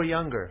 when you were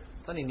younger,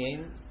 当你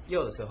年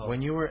幼的时候，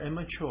 when you were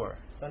immature.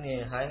 当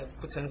你还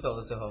不成熟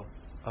的时候，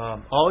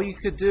 All you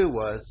could do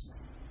was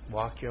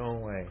walk your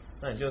own way.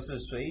 那你就是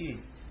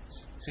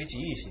随己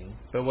意行。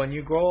 But when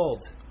you grow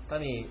old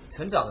当你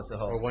成长的时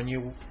候， or when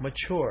you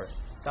mature,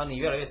 当你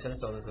越来越成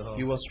熟的时候，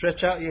 you will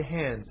stretch out your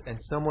hands and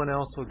someone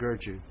else will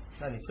gird you.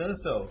 那你伸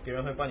手，别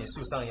人会帮你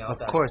束上腰 Of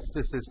带。 course,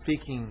 this is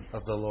speaking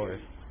of the Lord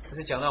这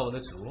是讲到我的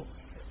主，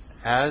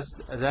 as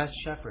that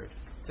shepherd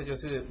这就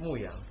是牧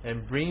羊，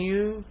 and bring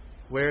you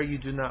where you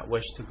do not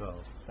wish to go.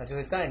 那就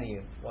会带你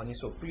往你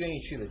所不愿意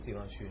去的地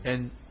方去。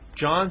 And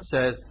John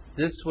says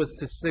this was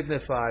to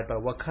signify by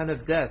what kind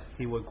of death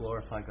he would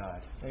glorify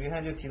God. 那约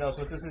翰就提到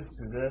说，这是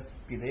指着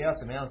彼得要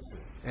怎么样死。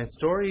 And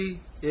story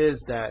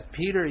is that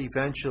Peter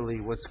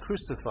eventually was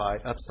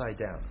crucified upside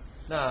down.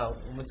 那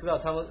我们知道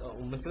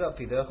我们知道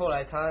彼得后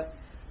来他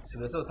死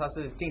的时候，他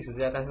是钉十字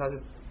架，但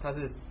是他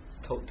是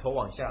头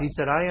往下。 He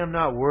said, I am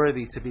not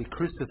worthy to be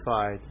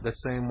crucified the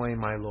same way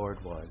my Lord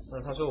was.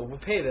 那他说我不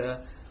配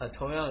得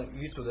同样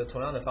与主的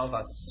同样的方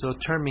法死， So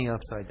turn me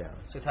upside down.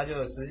 所以他就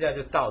十字架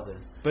就倒着。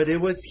 But it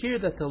was here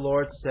that the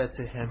Lord said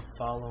to him,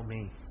 follow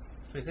me.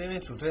 所以这边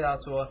主对他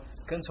说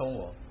跟从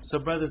我。 So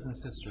brothers and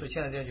所以 sisters,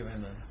 亲爱的弟兄姐妹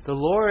们， the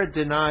Lord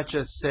did not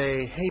just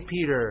say, hey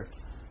Peter,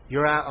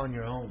 you're out on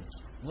your own.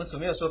 我们主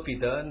没有说彼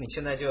得你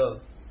现在就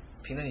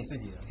凭着你自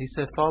己了， He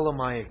said, follow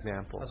my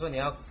example. 他说你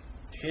要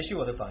学习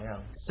我的榜样，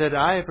 Said,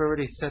 I have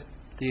already set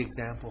the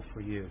example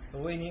for you.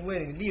 我为你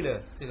立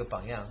了这个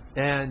榜样。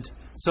 And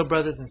so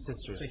brothers and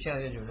所 sisters, 以亲爱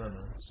的弟兄姐妹们，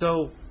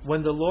 so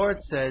when the Lord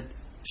said,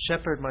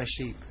 shepherd my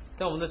sheep,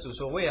 当我们的主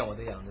说喂养我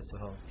的羊的时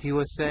候， he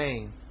was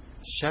saying,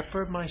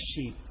 shepherd my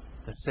sheep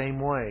the same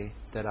way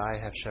that I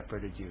have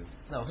shepherded you.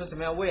 那我说怎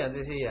么样喂养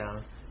这些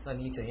羊？那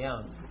你怎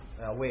样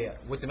喂养？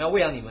我怎么样喂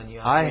养你们？你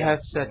要 I 喂养 have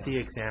set the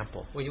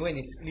example. 我已经为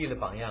你立了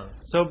榜样。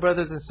 So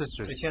brothers and 所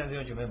sisters, 以亲爱的弟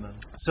兄姐妹们，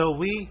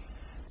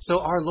 so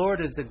our Lord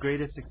is the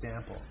greatest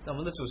example. 那我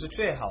们的主是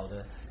最好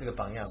的这个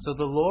榜样。 So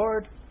the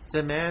Lord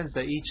demands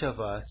that each of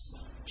us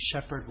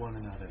shepherd one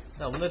another.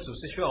 那我们的主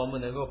是希望我们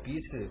能够彼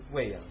此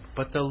喂养，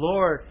 But the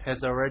Lord has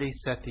already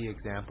set the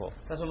example.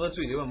 但是我们的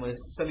主已经为我们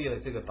设立了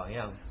这个榜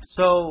样。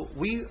 So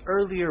we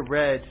earlier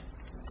read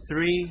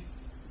 3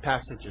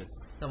 passages.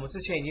 那我们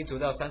之前已经读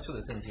到3处的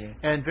圣经。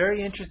 And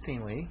very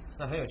interestingly,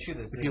 那很有趣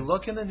的 if 是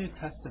you，look in the New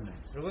Testament,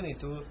 如果你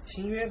读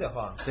新约的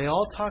话， they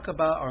all talk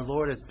about our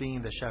Lord as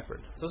being the shepherd.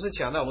 都是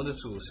讲到我们的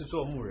主是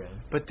做牧人。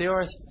 But there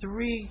are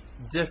 3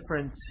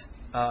 different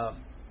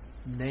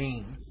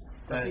names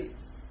that,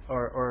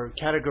 or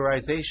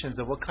categorizations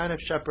of what kind of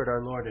shepherd our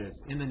Lord is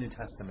in the New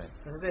Testament.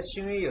 但是在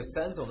新约有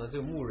3种的这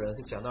个牧人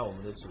是讲到我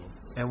们的主。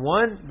 And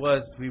one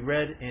was we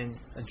read in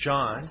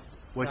John,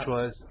 which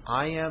was,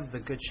 I am the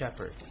good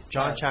shepherd.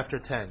 John chapter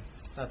 10.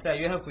 那在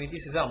约翰福音第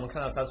10章，我们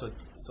看到他首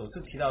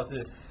次提到是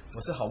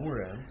我是好牧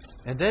人。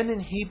 And then in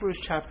Hebrews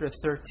chapter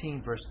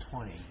 13, verse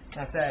 20,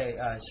 那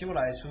在希伯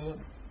来书，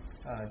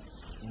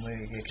我们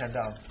也可以看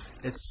到，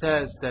 it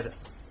says that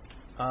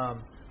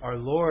our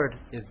Lord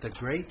is the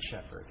great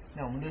shepherd.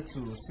 那我们的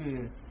主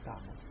是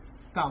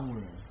大牧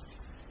人。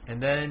 And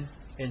then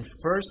in 1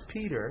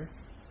 Peter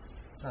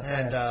那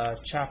and 在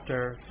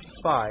chapter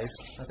 5,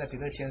 那在彼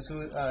得前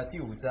书第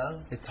5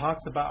章， it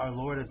talks about our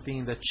Lord as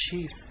being the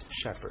chief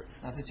shepherd.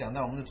 那是讲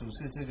到我们的主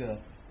是这个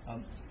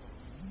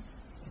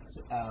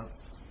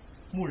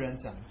牧人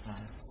长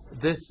啊，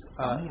 This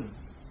长牧人。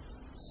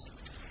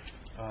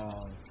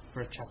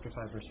 for chapter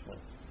 5, verse 4.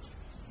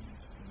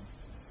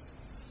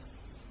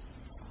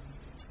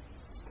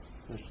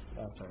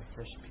 Sorry,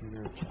 1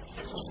 Peter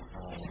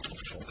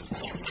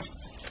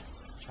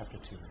chapter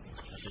 2.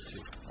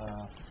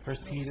 1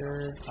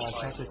 Peter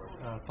chapter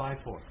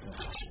 5, 4.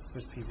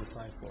 1 Peter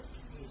 5, 4.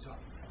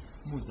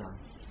 牧长，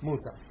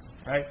 Muza.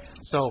 Right?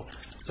 So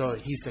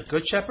he's the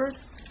good shepherd,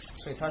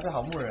 所以他是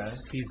好牧人，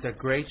 he's the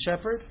great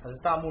shepherd, 他是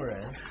大牧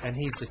人， and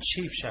he's the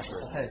chief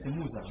shepherd. 他也是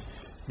牧长。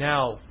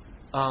 Now,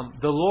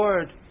 the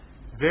Lord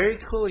very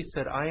clearly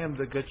said, I am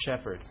the good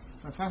shepherd.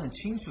 那他很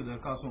清楚的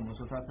告诉我们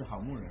说他是好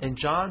牧人。 In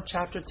John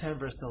chapter 10,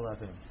 verse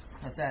 11,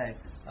 那在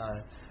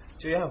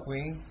就约翰福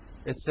音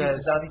it 第10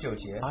 says, 章第9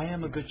节， I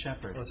am a good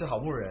shepherd, 我是好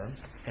牧人。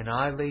 and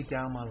I lay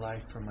down my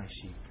life for my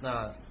sheep.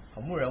 那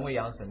好牧人为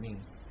羊舍命。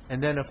 And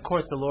then, of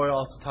course, the Lord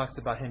also talks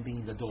about him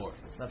being the door.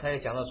 那他也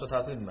讲到说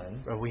他是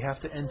门， Or we have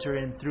to enter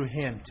in through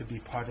him to be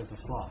part of the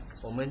flock.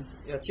 我们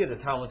要借着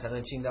他，我们才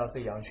能进到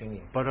这羊群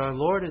里。 But our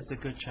Lord is the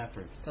good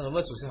shepherd. 但是我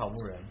们的主是好牧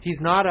人， He's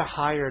not a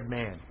hired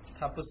man.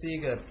 他不是一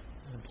个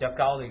比较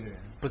高的一个人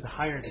Was a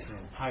hired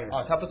man. Hired.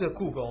 啊，他不是个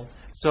雇工。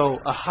 So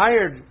a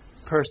hired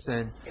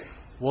person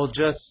will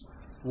just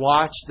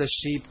watch the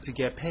sheep to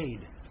get paid.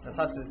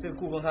 那这个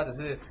雇工，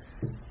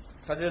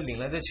他就领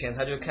了这钱，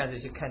他就看这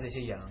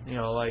些羊。 You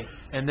know, like,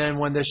 and then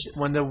when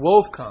the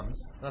wolf comes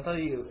那他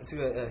有这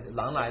个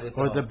狼来的时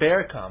候 or，the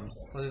bear comes,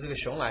 或者这个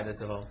熊来的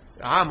时候，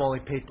 I'm only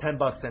paid $10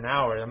 an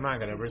hour. I'm not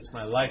going to risk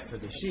my life for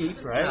the sheep,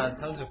 那 right?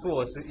 他们只付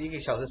我1个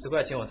小时10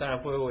块钱，我当然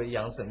不会为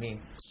羊舍命。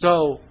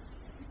 So,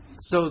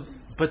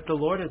 but the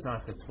Lord is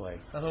not this way.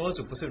 但是我的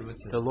主不是如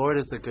此， The Lord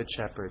is a good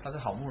shepherd, 他是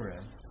好牧人，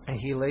 and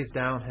He lays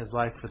down His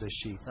life for the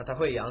sheep. 那他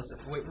会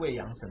为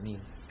羊舍命。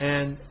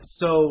 And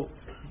so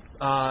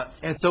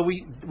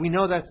we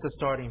know that's the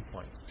starting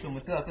point. 所以我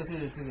们知道这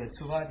是这个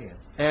出发点。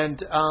 And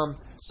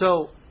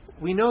so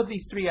we know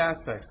these 3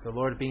 aspects: the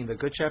Lord being the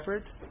good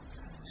shepherd,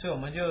 所以我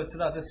们就知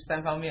道这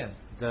3方面，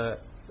 the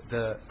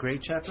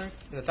great shepherd,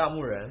 这个大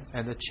牧人，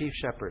 and the chief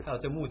shepherd. 还有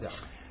这牧长。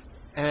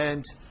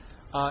 And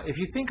if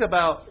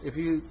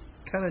you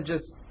kind of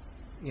just,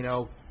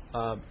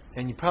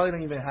 and you probably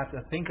don't even have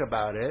to think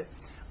about it,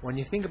 when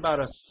you think about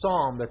a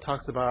psalm that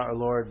talks about our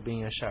Lord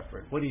being a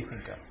shepherd, what do you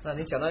think of? 那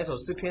你讲到一首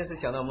诗篇，是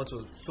讲到我们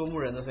主做牧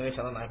人的时候，会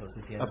想到哪一首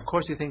诗篇呢 Of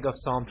course, you think of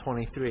Psalm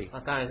 23, 那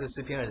当然是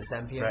诗篇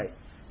23篇。 right?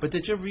 But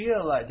did you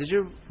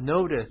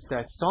notice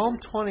that Psalm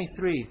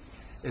 23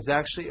 is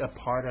actually a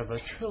part of a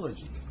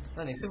trilogy?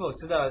 那你是否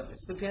知道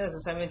诗篇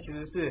23篇其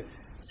实是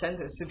3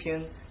个诗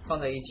篇放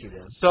在一起的？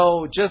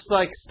 So just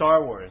like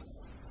Star Wars,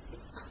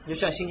 就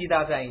像星际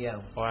大战一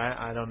样， or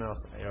I don't know,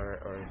 or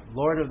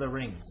Lord of the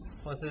Rings.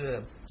 或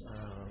是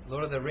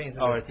Lord of the Rings。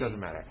 Oh, it doesn't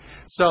matter.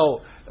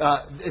 So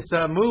it's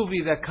a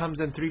movie that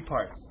comes in 3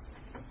 parts.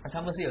 他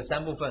们是有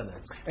3部分的。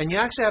 And you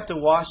actually have to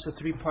watch the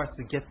 3 parts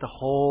to get the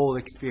whole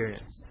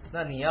experience.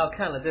 那你要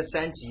看了这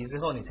3集之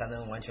后，你才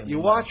能完全明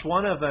You 白。 watch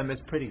one of them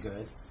is pretty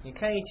good. 你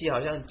看1集好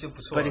像就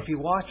不错 But 了 if you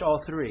watch all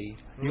 3,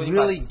 you Really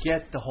really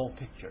get the whole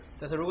picture.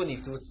 但是如果你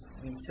这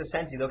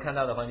3集都看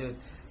到的话，就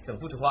整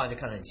幅图画你就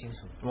看得很清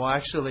楚。 Well,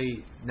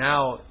 actually,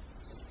 now,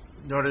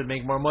 in order to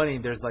make more money,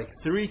 there's like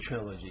 3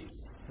 trilogies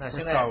那 for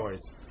现在 Star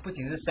Wars. 不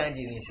仅是3集，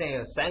你现在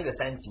有3个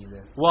3集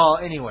的。 Well,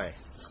 anyway,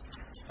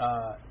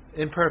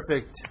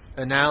 imperfect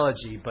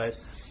analogy, but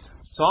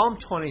Psalm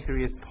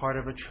 23 is part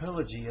of a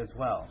trilogy as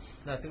well.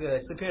 那这个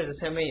诗篇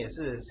23篇也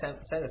是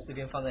三个诗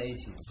篇放在一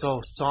起。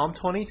 So Psalm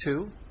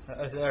 22,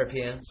 22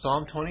篇、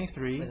 Psalm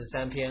 23,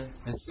 23篇、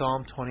 and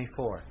Psalm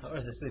 24.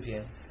 24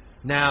篇，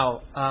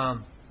 Now,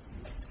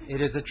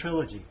 it is a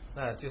trilogy.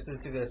 那就是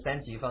这个3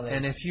集放在一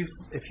And 起。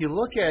 if you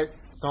look at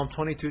Psalm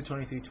 22,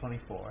 23,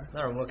 24,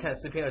 那我们看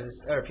诗篇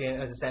22篇、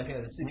23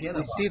篇、24篇的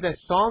we 话， see that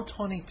Psalm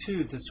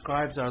 22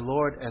 describes our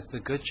Lord as the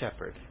good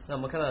shepherd. 那我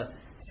们看到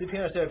诗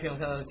篇22篇我们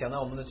看到讲到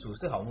我们的主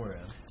是好牧人。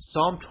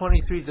Psalm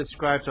 23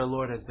 describes our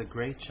Lord as the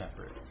great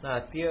shepherd. 那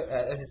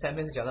23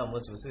篇是讲到我们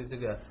的主是这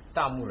个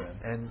大牧人。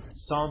And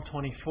Psalm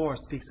 24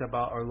 speaks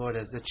about our Lord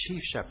as the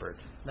chief shepherd.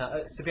 那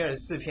诗篇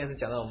24篇是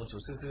讲到我们主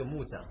是这个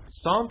牧长。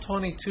Psalm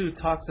 22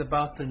 talks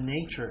about the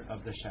nature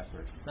of the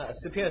shepherd. 那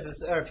诗篇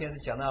22篇是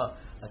讲到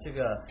这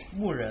个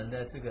牧人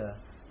的这个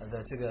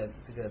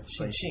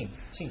本性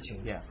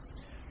情。Yeah.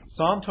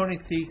 Psalm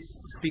 23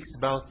 speaks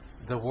about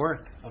the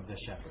work of the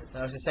shepherd.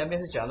 那23篇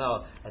是讲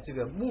到这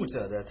个牧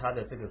者的他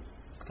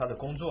的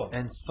工作。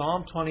And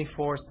Psalm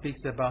 24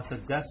 speaks about the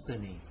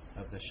destiny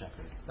of the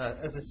shepherd. 那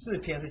24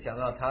篇是讲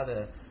到他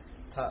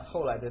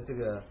后来的这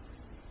个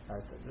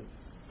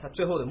他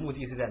最后的目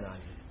的是在哪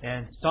里。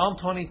And Psalm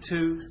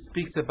 22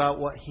 speaks about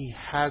what he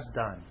has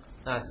done.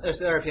 那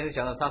22篇是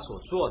讲到他所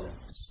做的。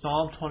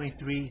Psalm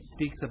 23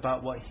 speaks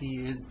about what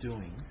he is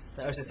doing.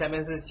 那23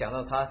篇是讲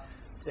到他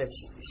在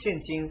现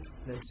今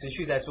持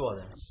续在做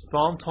的。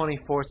Psalm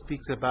 24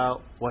 speaks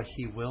about what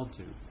he will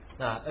do.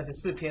 那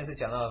24篇是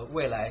讲到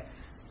未来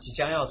即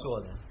将要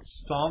做的。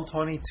Psalm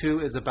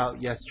 22 is about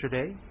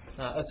yesterday.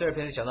 那22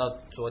篇是讲到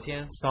昨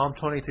天。Psalm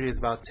 23 is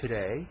about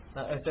today.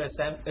 那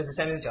23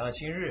篇是讲到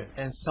今日。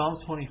And Psalm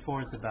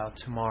 24 is about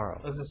tomorrow.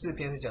 24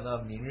篇是讲到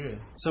明日。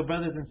So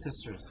brothers and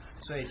sisters,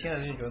 所以亲爱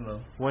的弟兄姐妹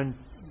们 when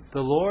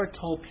the Lord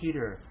told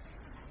Peter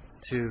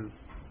to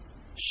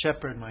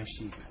shepherd my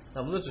sheep, 那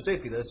我们的主对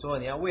彼得说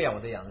你要喂养我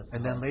的羊的时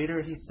and 候 then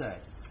later he said,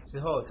 之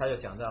后他就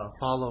讲到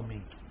follow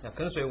me, 要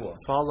跟随我，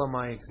 follow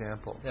my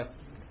example. 要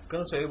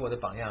跟随我的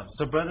榜样。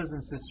 So brothers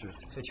and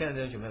sisters, 所以亲爱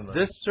的弟兄姐妹们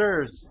this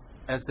serves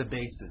as the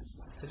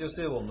basis, 这就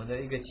是我们的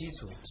一个基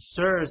础，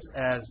 serves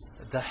as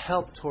the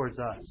help towards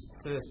us.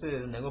 这个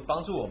是能够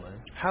帮助我们，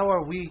 How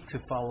are we to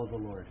follow the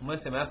Lord? 我们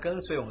怎么样跟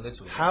随我们的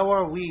主， How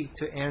are we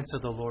to answer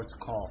the Lord's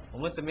call? 我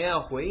们怎么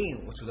样回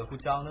应我主的呼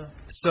召呢？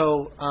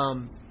 So,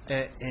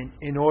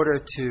 in order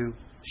to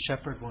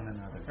shepherd one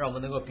another, 让我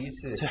们能够彼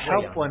此 to 喂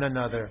help 养， one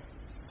another.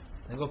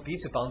 能够彼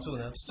此帮助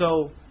呢？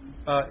 So,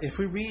 if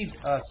we read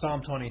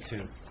Psalm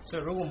 22, 所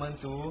以如果我们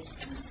读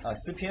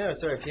诗篇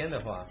22篇的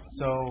话，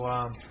 so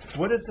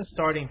what is the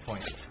starting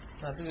point?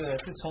 那这个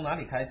是从哪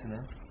里开始呢？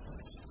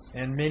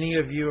 And many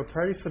of you are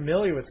pretty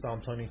familiar with Psalm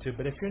 22,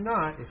 but if you're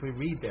not, if we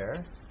read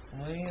there, 我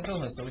们应该都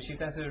很熟悉，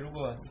但是如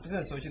果不是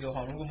很熟悉的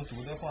话，如果我们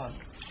读的话，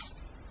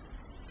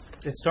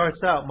 it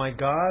starts out, my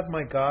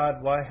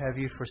God, why have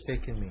you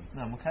forsaken me?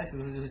 那我们开始的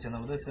时候就是讲到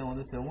我的神，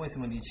为什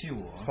么离弃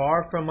我？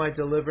 Far from my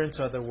deliverance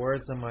are the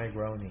words of my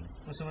groaning.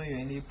 为什么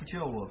远离不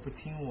救我，不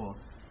听我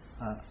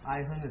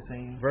哀哼的声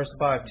音？ Verse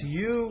 5, to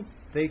you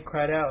they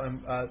cried out,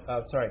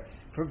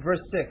 for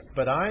verse 6,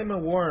 but I am a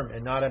worm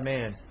and not a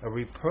man, a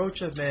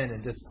reproach of men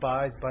and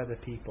despised by the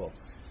people.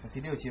 第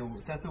6节，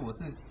但是我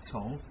是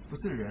虫，不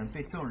是人，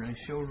被众人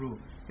羞辱，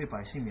被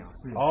百姓藐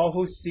视。 All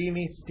who see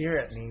me sneer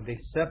at me, they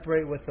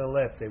separate with the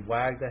lip, they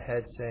wag the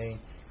head, saying,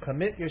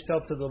 commit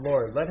yourself to the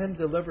Lord, let him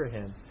deliver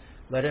him,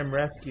 let him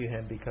rescue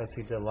him, because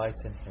he delights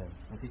in him.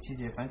 第7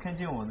节，凡看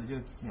见我的就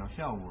藐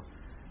笑我，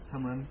他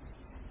们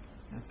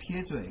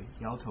撇嘴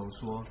摇头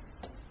说，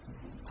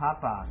他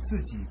把自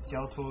己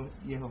交托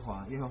耶和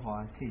华，耶和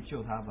华可以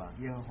救他吧，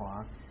耶和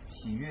华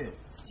喜悦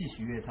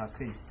他，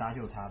可以搭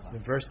救他吧。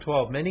 In verse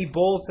 12, many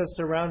bulls have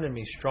surrounded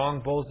me,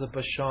 strong bulls of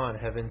Bashan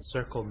have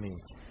encircled me.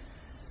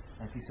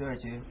 第12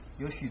节，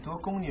有许多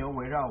公牛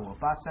围绕我，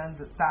巴山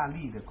的大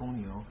力的公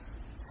牛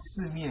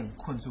四面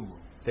困住我。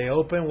 They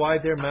open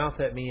wide their mouth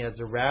at me as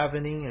a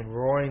ravening and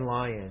roaring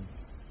lion.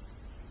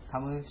 他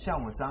们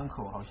向我张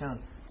口，好像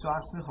抓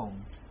狮吼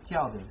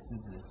叫的狮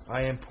子。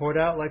 I am poured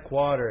out like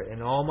water,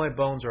 and all my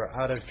bones are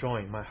out of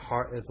joint. My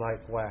heart is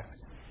like wax.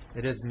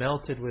 It is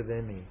melted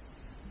within me.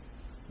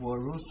 我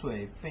如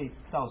水被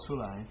倒出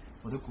来，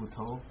我的骨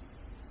头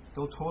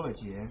都脱了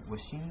节，我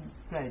心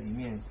在里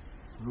面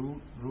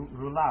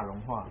如蜡融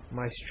化。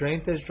 My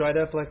strength is dried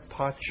up like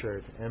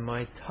potsherd, and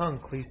my tongue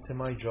cleaves to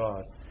my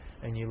jaws.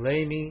 And you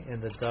lay me in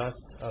the dust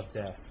of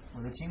death.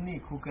 我的精力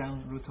枯干，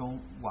如同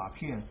瓦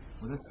片；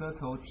我的舌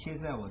头贴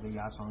在我的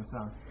牙床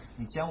上。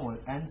你将我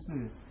安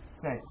置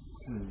在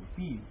死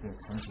地的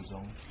尘土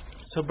中。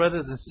 So,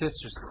 brothers and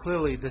sisters,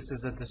 clearly this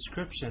is a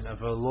description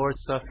of our Lord's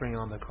suffering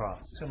on the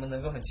cross. 所以我们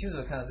能够很清楚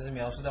的看到，这是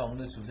描述到我们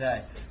的主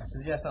在十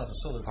字架上所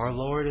受的苦。 Our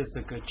Lord is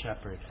the good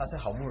shepherd. 他是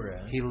好牧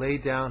人， He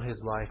laid down his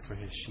life for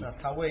his sheep. 那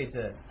他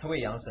为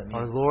羊舍命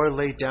Our， Lord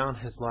laid down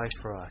his life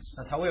for us.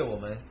 那他为我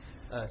们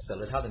舍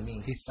了他的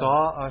命。 He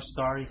saw our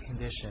sorry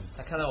condition,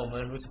 他看到我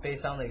们如此悲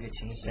伤的一个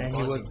情形， and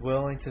he was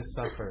willing to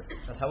suffer.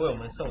 那他为我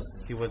们受死，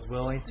 He was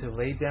willing to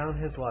lay down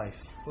his life.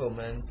 为我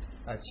们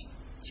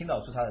倾倒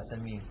出他的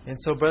生命。 And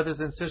so, brothers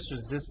and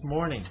sisters, this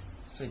morning,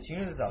 所以今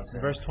日的早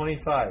晨， verse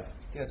 25,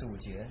 第25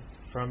节，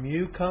 from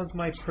you comes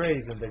my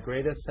praise in the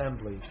great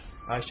assembly.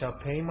 I shall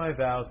pay my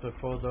vows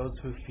before those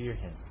who fear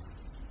him.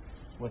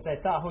 我在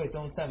大会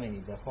中赞美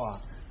你的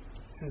话，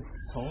是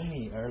从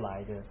你而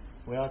来的。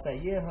我要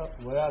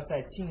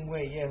在敬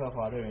畏耶和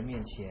华的人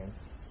面前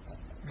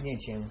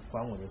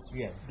还我的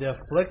愿。 The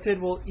afflicted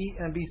will eat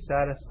and be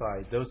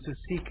satisfied. Those who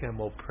seek him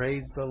will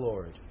praise the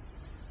Lord.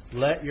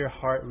 Let your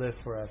heart live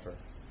forever.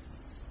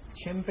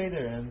 谦卑的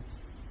人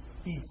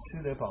必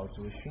吃得饱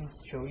足，寻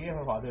求耶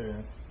和华的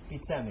人必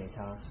赞美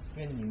他。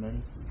愿你们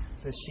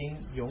的心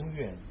永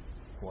远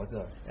活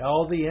着。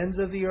 All the ends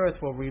of the earth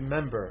will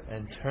remember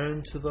and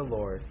turn to the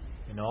Lord,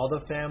 and all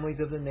the families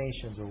of the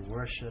nations will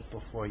worship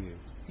before you.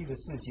 地的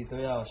四极都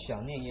要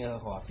想念耶和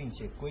华，并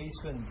且归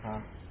顺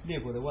他。列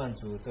国的万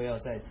族都要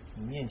在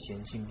你面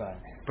前敬拜。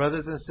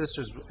 Brothers and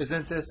sisters,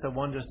 isn't this a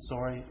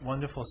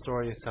wonderful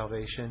story of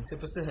salvation? 这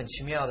不是很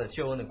奇妙的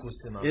救恩的故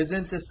事吗？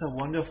 Isn't this a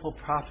wonderful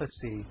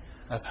prophecy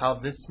of how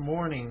this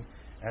morning,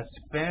 as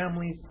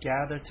families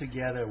gather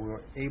together, we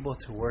were able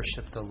to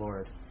worship the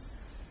Lord?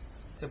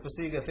 这不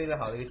是一个非常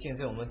好的一个见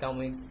证。当我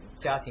们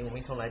家庭我们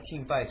一同来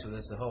敬拜主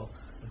的时候，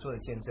我们做的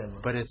见证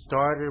吗？ But it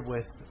started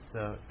with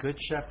the good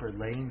shepherd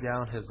laying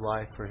down his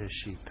life for his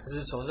sheep. 这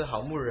是从这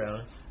好牧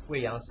人喂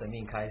养生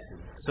命开始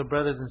的。 So,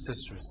 brothers and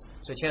sisters,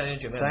 所以，亲爱的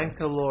弟兄姐妹们， thank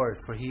the Lord,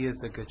 for He is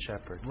the good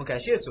shepherd. 我们感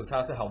谢主，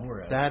他是好牧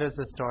人。 That is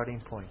the starting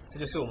point. 这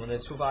就是我们的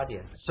出发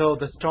点。 So,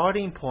 the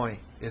starting point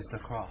is the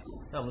cross.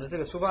 那我们的这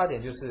个出发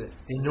点就是十 In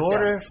字架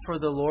order for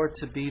the Lord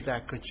to be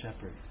that good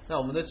shepherd, 那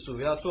我们的主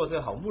要做这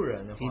个好牧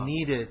人的 He 话，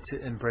 needed to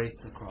embrace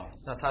the cross.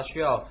 那他需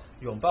要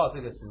拥抱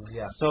这个十字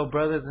架。 So,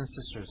 brothers and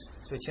sisters,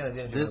 所以，亲爱的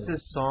弟兄姐 this 妹们，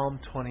 is Psalm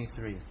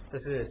 23. 这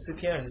是诗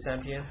篇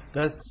23篇。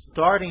 The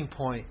starting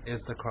point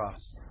is the cross.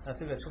 那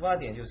这个出发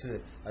点就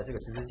是这个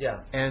十字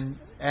架。 And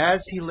as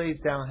He lays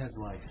down His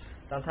life,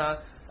 当他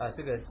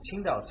这个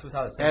倾倒出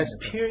他的生 as 命的时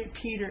候，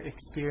 Peter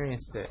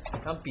experienced it,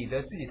 当彼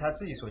得他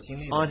自己所经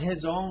历的， on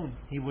his own,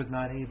 he was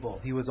not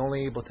able. He was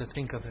only able to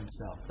think of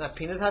himself. 那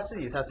凭着他自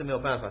己他是没有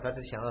办法，他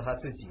只想到他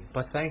自己。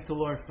 But thank the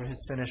Lord for His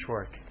finished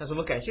work. 但是我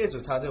们感谢主，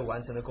他这个完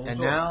成的工 And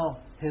作。 now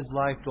His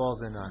life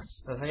dwells in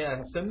us. 那他现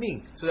在生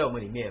命住在我们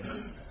里面。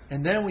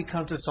 And then we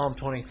come to Psalm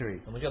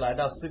 23. 我们就来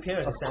到诗篇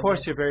Of 23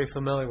 course, 篇。 you're very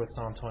familiar with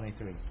Psalm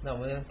 23. 那我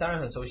们当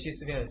然很熟悉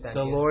诗篇23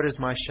 The 篇。 Lord is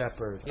my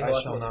shepherd, I 耶和华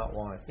是 shall 我 not 的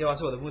want. 耶和华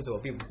是我的牧者，我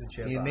并不是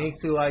缺 He 乏。 makes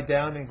me lie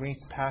down in green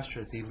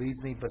pastures. He leads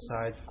me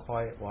beside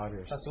quiet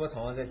waters. 他使我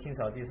躺卧在青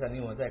草地上，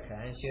令我在可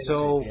安歇的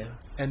So, 水边。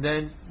 and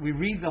then we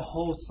read the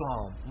whole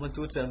psalm. 我们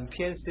读整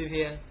篇诗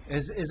篇，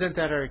 Isn't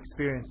that our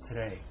experience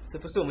today? 这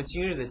不是我们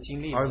今日的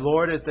经历吗 Our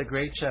Lord is the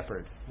great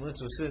shepherd. 我们的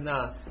主是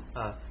那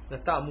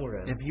大牧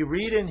人。 If you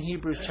read in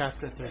Hebrews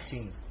chapter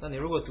 13, 那你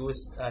如果读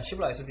希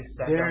伯来书第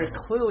13 there 章的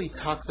话， clearly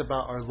talks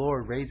about our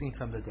Lord raising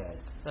from the dead.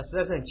 那实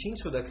在是很清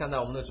楚的看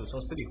到我们的主从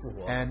死里复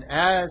活， And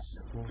as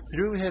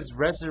through His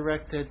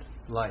resurrected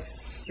life,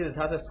 借着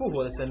他这复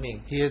活的生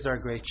命， He is our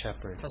great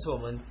shepherd. 他是我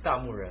们大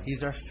牧人， He's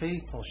our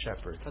faithful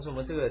shepherd. 他是我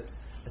们这个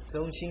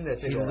忠心的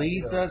这 He 个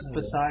leads 这个 us 牧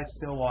人 beside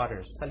still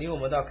waters. 他领我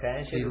们到可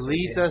安歇 He 的水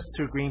leads 边， us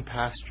through green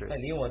pastures. 他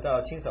领我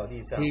到青草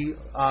地上，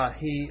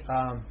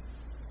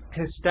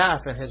 His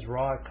staff and His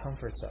rod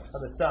comforts 他 us.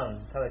 的杖、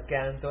他的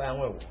竿都安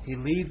慰我， He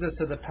leads us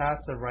to the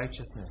paths of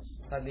righteousness.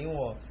 他领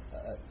我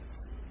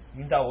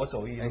引导我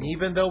走义路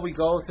And。even though we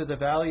go through the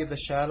valley of the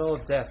shadow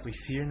of death, we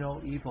fear no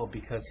evil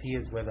because He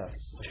is with us.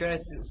 虽然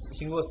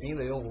行过死荫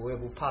的幽谷，我也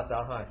不怕灾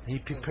害。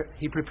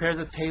 He prepares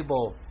a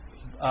table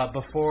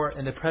before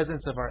in the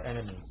presence of our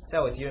enemies. 在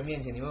我敌人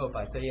面前，你为我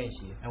摆设宴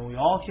席。 And we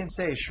all can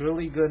say,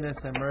 surely goodness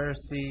and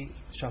mercy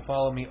shall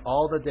follow me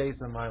all the days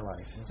of my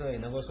life. 你这也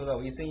能够说到，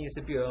我一生一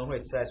世必有恩惠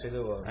慈爱随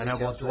着我。 And I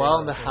will dwell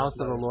in the house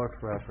of the Lord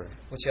forever.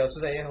 我且要住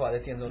在耶和华的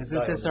殿中。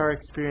 Isn't this our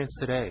experience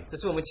today? 这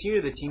是我们今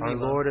日的经 Our 历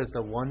吗？ Lord is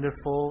the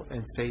wonderful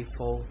and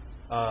faithful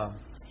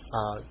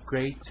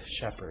great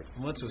shepherd.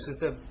 我们主是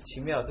这奇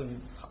妙是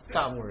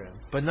大牧人。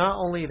 But not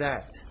only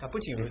that, 不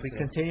仅如 if we 此，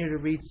 continue to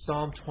read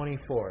Psalm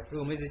 24, 如果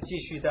我们一直继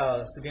续到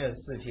诗篇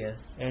24篇，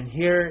 and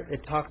here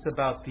it talks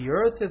about the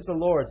earth is the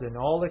Lord's and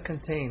all it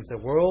contains, the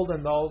world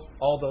and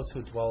all those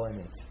who dwell in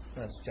it.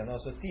 那讲到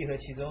说地和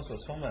其中所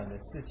充满的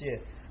世界，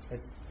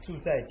住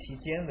在其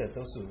间的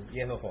都属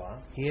耶和华。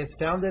 He has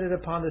founded it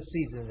upon the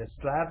seas and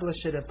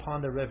established it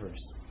upon the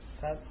rivers.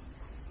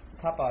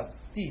 他把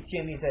地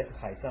建立在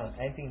海上，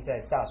安定在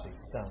大水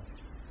之上。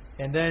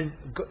 And then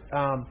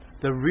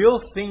the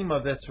real theme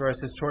of this verse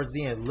is towards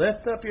the end.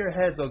 Lift up your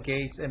heads, O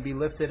gates, and be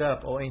lifted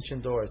up, O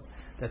ancient doors,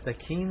 that the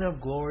King of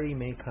glory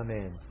may come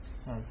in.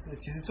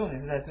 其实重点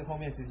是在这后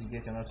面这几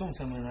节讲到众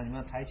城门啊，你们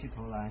要抬起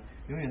头来；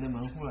永远的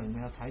门户了，你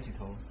们要抬起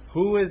头。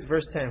 Who is,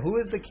 verse 10,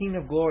 who is the King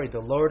of glory?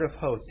 The Lord of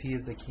hosts, He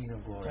is the King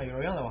of 那 glory. 有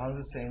荣耀的王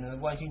是谁呢？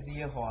万军之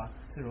耶和华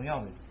是荣耀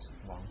的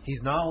王。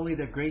 He's not only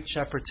the great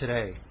shepherd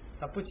today,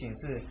 他不仅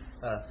是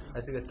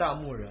这个大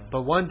牧人，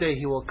 but one day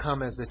He will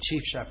come as the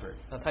chief shepherd.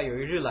 那他有一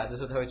日来的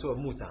时候，他会做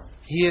牧长，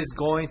 He is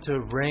going to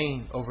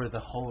reign over the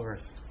whole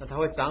earth. 那他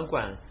会掌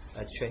管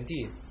全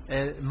地。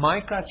 And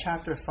Micah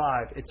chapter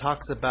 5, it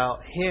talks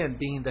about Him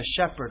being the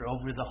shepherd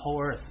over the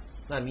whole earth.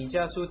 那弥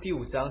迦书第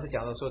5章是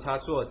讲到说他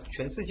做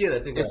全世界的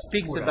这个 It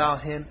speaks 牧人，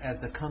 about Him as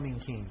the coming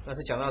King, 那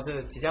是讲到这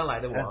个即将来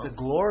的 as the 王，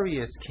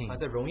 glorious King. 他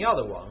是荣耀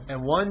的王。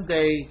 And one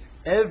day,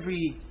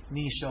 every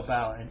knee shall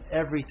bow and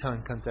every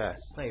tongue confess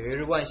那有一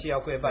日万膝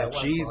要跪拜， that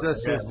万口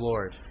Jesus 承 is 认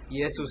Lord.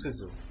 耶稣是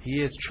主。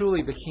 He is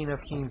truly the King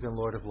of kings and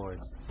Lord of lords.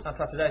 那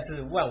他实在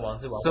是万王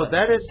之王。 So 万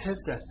that 王 is His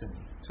destiny.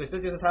 所以这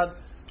就是他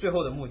最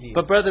后的目的。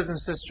 But brothers and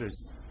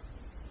sisters,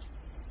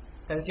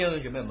 但是弟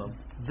兄姐妹们，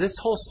 this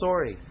whole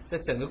story 这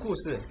整个故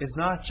事 is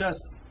not just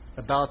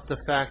about the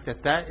fact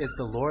that that is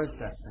the Lord's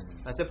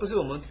destiny. 这不是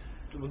我们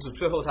主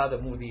最后他的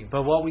目的，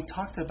 But what we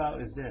talked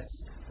about is this.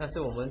 但是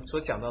我们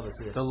所讲到的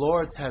是， The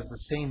Lord has the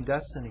same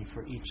destiny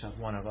for each of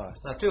one of us.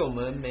 那对我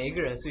们每一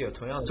个人是有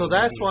同样的 So 目的。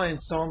 that's why in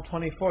Psalm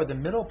 24, the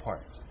middle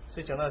part,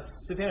 所以讲到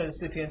诗篇人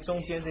4篇中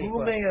间这一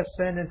who 块， may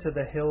ascend into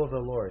the hill of the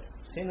Lord,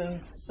 谁能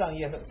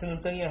谁能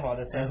登耶和华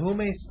的 and 山， who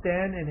may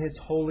stand in his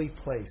holy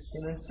place?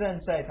 谁能站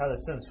在他的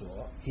圣所？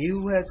 He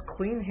who has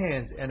clean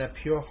hands and a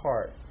pure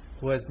heart,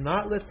 who has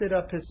not lifted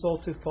up his soul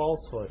to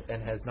falsehood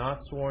and has not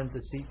sworn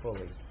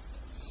deceitfully.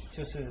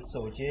 就是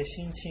手洁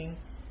心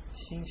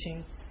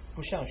清，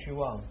不向虚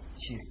妄，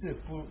起誓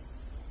不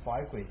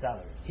怀诡诈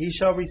的人。 He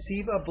shall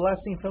receive a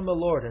blessing from the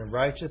Lord and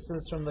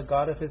righteousness from the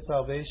God of his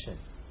salvation.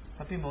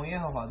 他必蒙耶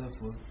和华的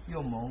福，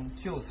又蒙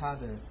救他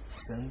的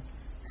神，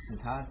使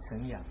他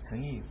成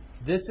义。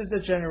 This is the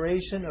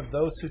generation of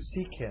those who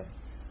seek him,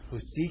 who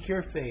seek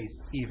your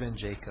face, even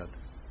Jacob.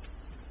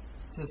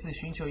 这是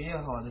寻求耶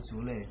和华的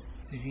族类，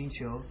是寻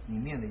求里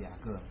面的雅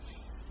各。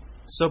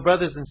 So,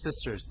 brothers and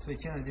sisters, 所以，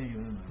亲爱的弟兄姐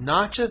妹们，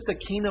 not just the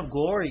King of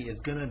Glory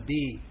is going to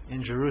be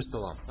in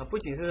Jerusalem. 不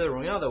仅是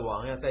荣耀的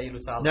王要在耶路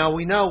撒冷。 Now,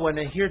 we know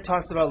when it here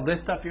talks about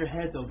lift up your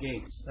heads, O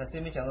gates. 那这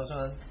边讲到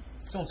说，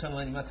众城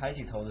门你们要抬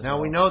起头的时 Now,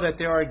 候 we know that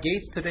there are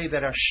gates today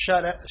that are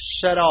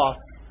shut off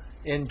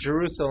in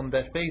Jerusalem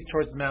that face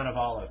towards the Mount of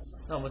Olives.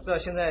 那我们知道，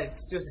现在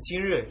就是今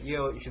日也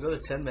有许多的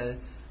城门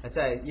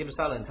在耶路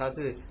撒冷，它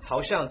是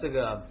朝向这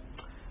个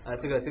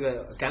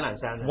橄榄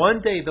山的。 One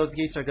day, those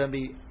gates are going to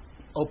be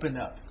opened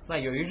up. 那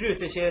有一日，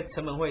这些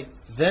城门会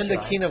Then 起 the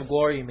来 King of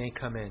Glory may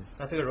come in.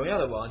 那这个荣耀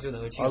的王就能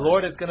够进 Our 来。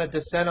 Lord is going to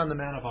descend on the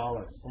Mount of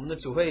Olives 我们的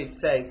主会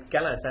在橄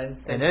榄山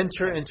and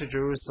enter into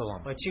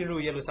Jerusalem. 会进入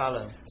耶路撒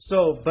冷。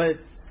 So, but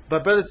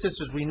brothers and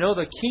sisters, we know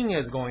the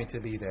King is going to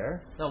be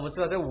there. 那我们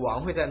知道这个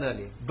王会在那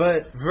里。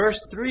 But verse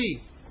 3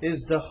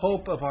 is the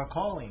hope of our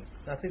calling.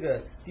 那这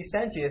个第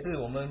3节是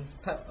我们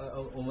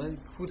我们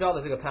呼召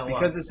的这个盼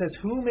望。 Because it says,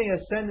 who may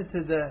ascend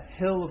into the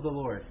hill of the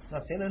Lord? 那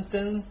谁能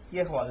登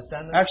耶和华的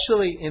山呢？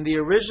 Actually, in the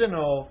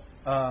original,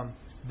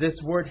 this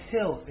word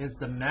hill is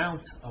the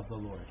mount of the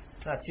Lord.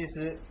 那其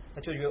实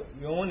就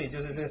原文里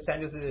就是这个山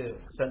就是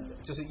神，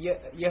就是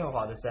耶和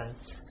华的山。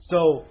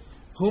 So,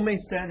 who may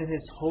stand in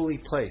his holy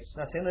place?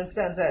 那谁能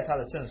站在他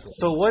的圣所？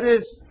 So,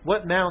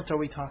 what mount are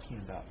we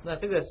talking about? 那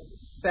这个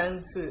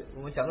山是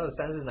我们讲到的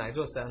山是哪一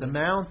座山 The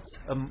呢？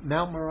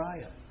 Mount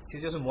Moriah. 其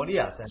实就是摩利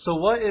亚山。 So,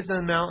 what is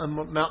on Mount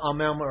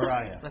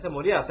Moriah? 那在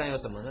摩利亚山有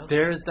什么呢？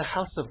 There is the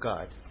house of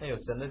God, 那有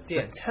神的 the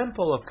殿，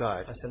 temple of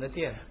God. 神的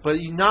殿 But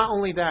not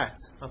only that,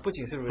 不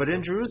仅是如 but 此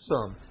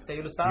in，Jerusalem, 在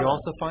耶路撒 you 冷，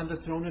 also find the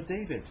throne of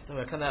David. 那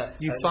么看到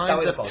You 大 find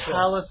卫的 the 宝座，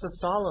 palace of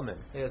Solomon.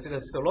 还有这个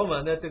所罗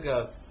门的这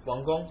个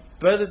王宫。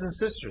 Brothers and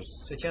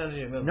sisters, 所以，亲爱的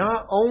弟兄们，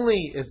 not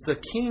only is the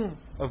King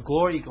of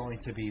Glory going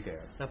to be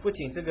there, 那不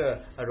仅这个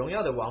荣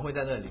耀的王会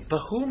在那里， but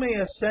who may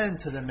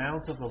ascend to the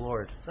mount of the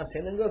Lord? 那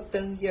谁能够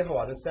登耶和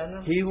华的山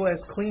呢？ He who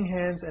has clean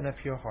hands and a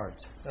pure heart.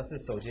 那是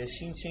手洁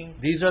心清，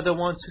 These are the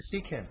ones who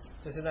seek him.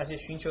 就是那些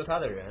寻求他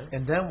的人。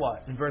 And then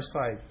what? In verse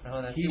 5, 然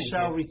后呢， he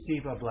shall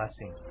receive a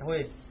blessing. 他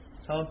会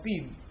他们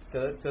必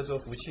得着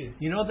福气。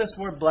 You know this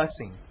word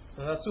blessing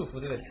那他祝福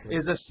这个词，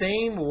 is the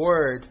same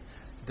word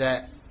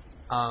that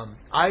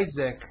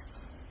Isaac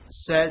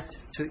said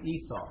to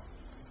Esau.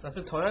 那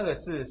是同样的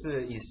字，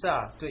是以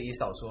撒对以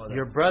扫说的。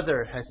 Your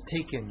brother has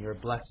taken your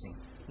blessing.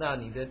 那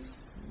你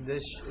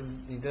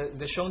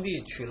的兄弟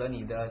取了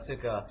你的这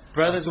个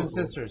Brothers 祝 and 福。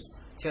 sisters,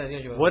 亲爱的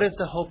弟兄们， what is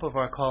the hope of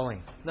our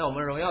calling? 那我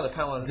们荣耀的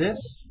盼望是什么 This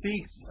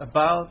speaks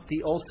about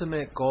the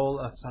ultimate goal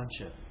of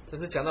sonship. 这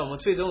是讲到我们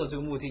最终的这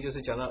个目的，就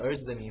是讲到儿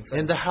子的名 In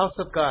分。 the house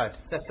of God,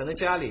 在神的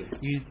家里，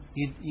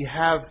 you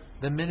have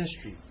the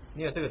ministry.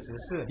 你有这个执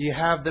事， You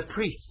have the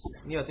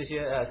priests. 你有这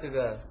些这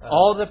个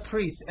All the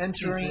priests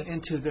entering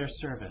into their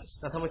service.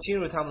 那他们进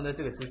入他们的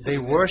这个执事 They 里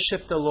面，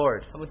 worship the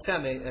Lord. 他们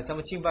赞美他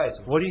们敬拜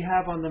主。 What do you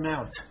have on the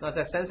mount? 那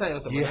在山上有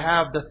什么 You 呢？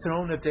 have the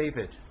throne of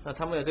David. 那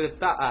他们有这个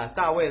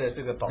大卫的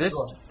这个宝 This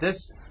座。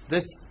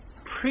 this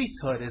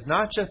priesthood is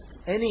not just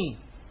any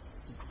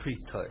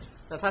priesthood.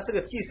 那他这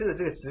个祭司的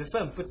这个职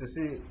分不只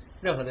是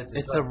任何的职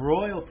It's a 分，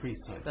 royal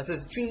priesthood. 那是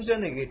君尊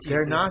的一个祭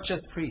They're 司， not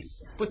just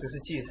priests, 不只是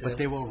祭司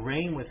but，they will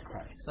reign with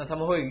Christ. 那他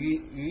们会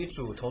与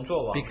主同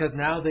作王， Because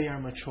now they are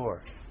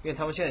mature. 因为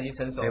他们现在已经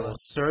成熟 They 了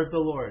will，serve the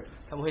Lord.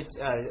 他们会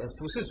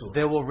服侍主，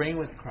 They will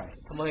reign with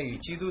Christ. 他们会与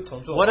基督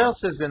同作 What 王。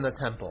 else is in the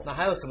temple? 那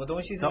还有什么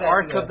东西是 The 在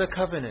Ark 这 of 个 the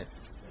Covenant.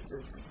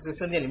 这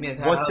圣殿里面？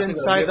还 What's 有这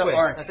个 inside 约 the 柜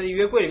ark？那这个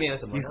约柜里面有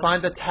什么 You 呢？ find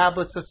the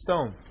tablets of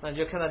stone. 那你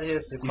就看到这些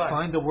石 You 块，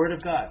 find the Word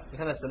of God. 你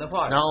看到神的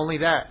话语， Not only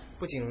that,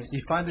 不仅如此，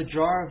 you find the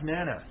jar of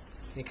manna.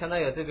 你看到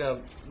有这个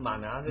玛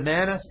拿，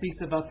 Manna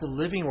speaks about the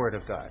living Word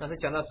of God, 那是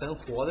讲到神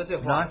活的这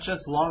话 not，just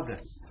logos,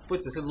 不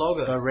只是 but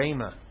logos，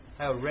 rhema.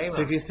 还有 So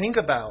if rhema。 you think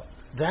about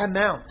that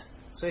mount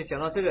所以讲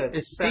到这个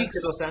It 山， speaks 这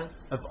座山，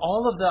 of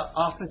all of the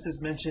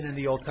offices mentioned in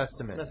the Old 那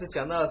Testament, 是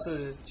讲到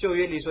是旧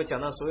约里所讲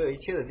到所有一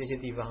切的这些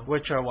地方，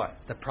 which are what?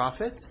 The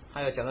prophet,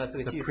 还有讲到这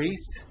个 the 祭司，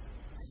 priest,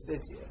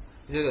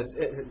 这个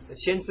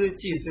先知、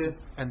祭司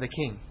and the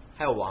king.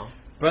 还有王。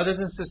 Brothers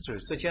and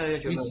sisters, 所以亲爱的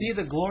弟兄 we 姊妹， see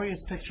the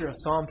glorious picture of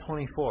Psalm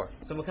 24.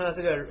 所以我们看到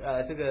这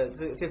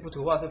幅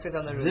图画是非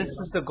常的荣 This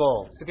is the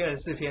goal. 诗篇的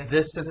诗篇，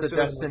 This is 这 the 是最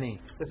后的 destiny.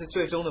 这是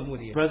最终的目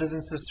的。 Brothers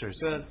and sisters,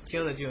 所以亲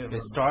爱的弟兄姊妹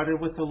it，started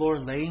with the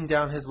Lord laying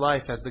down his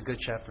life as the good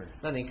shepherd.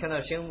 那你看到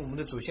我们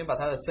的主先把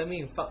他的生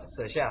命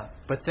舍下，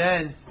 But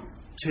then,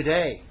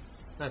 today,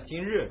 那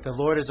今日 the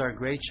Lord is our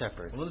great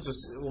shepherd. 我们的主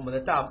是我们的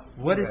大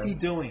What is 人 he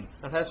doing?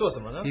 那他在做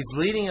什么呢？ He's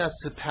leading us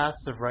to paths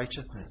of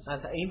righteousness. 那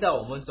他引导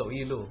我们走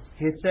义路。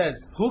 He says,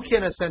 who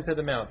can ascend to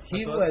the mount?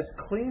 He who has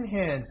clean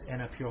hands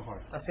and a pure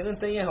heart. 那谁能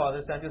登耶和华的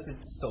山？就是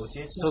手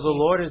洁清 So the 心。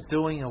 Lord is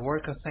doing a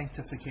work of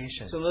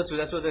sanctification. 所以我们的主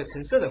在做这个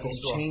成圣的工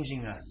He's 作，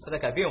 changing us. 他在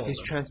改变我们，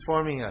 He's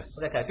transforming us.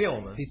 他在改变我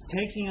们。 He's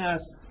taking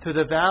us to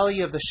the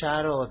valley of the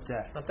shadow of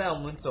death. 那带我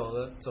们走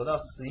到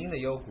死荫的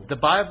幽谷。 The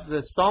Bible,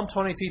 the Psalm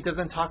 23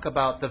 doesn't talk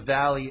about the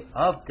valley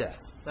of death.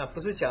 那不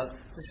是讲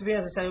这诗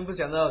篇23不是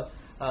讲到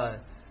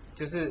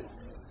就是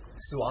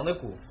死亡的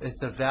谷， It's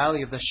the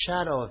valley of the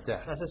shadow of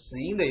death. 那是死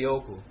荫的幽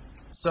谷。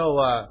 So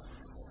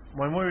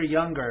when we were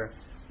younger,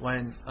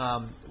 when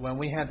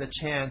we had the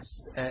chance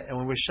and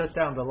when we shut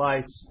down the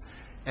lights,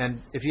 and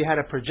if you had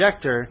a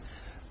projector,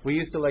 we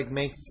used to like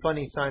make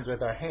funny signs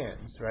with our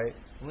hands, right?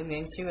 我们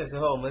年轻的时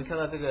候，我们看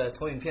到这个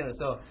投影片的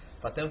时候，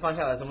把灯放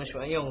下来的时候，我们喜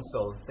欢用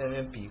手在那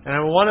边比。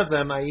 And one of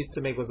them I used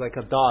to make was like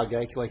a dog,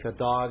 like a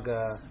dog,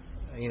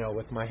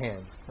 with my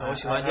hand. I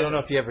don't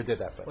know if you ever did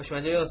that, 我喜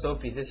欢就用手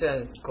比，就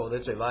像狗的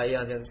嘴巴一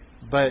样这样。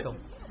 but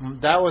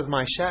that was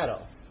my shadow.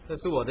 这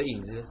是我的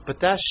影子， But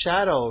that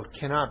shadow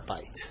cannot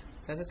bite.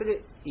 但是这个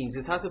影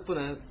子它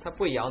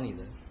不会咬你的。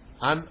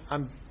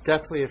 I'm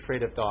deathly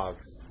afraid of dogs.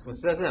 我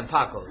实在是很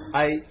怕狗的。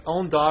 I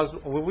own dogs.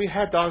 We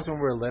had dogs when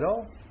we were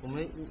little, 我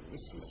们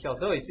小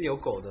时候也是有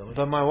狗的，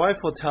 but my wife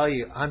will tell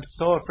you I'm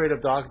so afraid of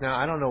dogs now.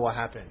 I don't know what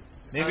happened.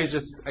 Maybe it's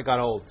just I got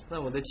old.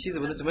 那我的妻子，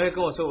我的姊妹会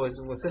跟我说，我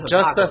是很怕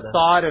Just 狗 the 的。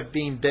 thought of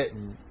being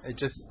bitten, it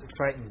just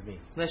frightens me.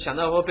 那想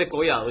到会被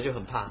狗咬，我就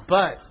很怕。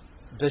 But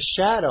the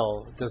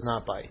shadow does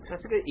not bite, 那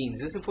这个影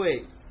子是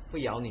会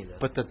咬你的，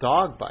 but the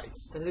dog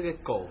bites. 但是这个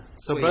狗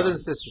So 会咬 brothers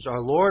and sisters,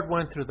 our Lord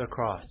went through the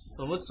cross.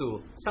 我们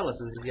主上了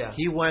十字架，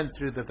 He went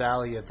through the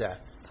valley of death.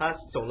 他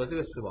走了这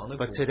个死亡的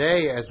谷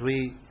But。today, as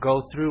we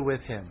go through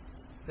with Him,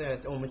 对，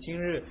我们今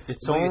日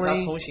it's 我们与他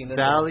only 同行的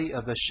valley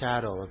of the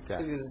shadow of 这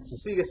death. 个只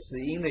是一个死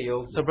荫的幽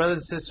谷。 So brothers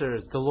and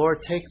sisters, the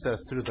Lord takes us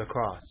through the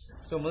cross.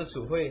 所以我们的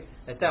主会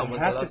带我 We 们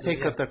have 走到 to 十字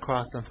take up 架。 the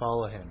cross and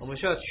follow Him. 我们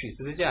需要取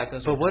十字架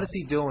跟随 But 他。 what is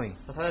He doing?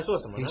 那他在做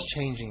什么呢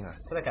He's？changing us.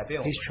 他在改变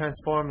我们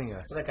He's，transforming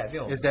us. 他在改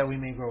变我 Is 们， that we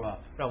may grow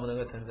up. 让我们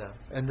能够成长。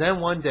 And then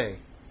one day,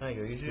 那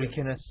有一 we 日，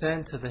 can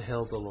ascend to the hill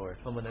of the Lord.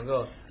 我们能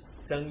够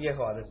登耶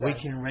和华的 We 山，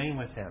 can reign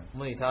with Him. 我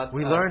们与他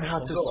We learn how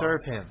同 to 作王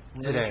serve Him 我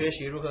们能学 today.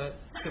 习如何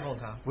侍奉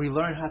他， We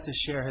learn how to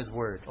share His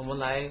word. 我们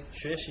来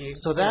学习。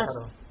 So that's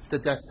the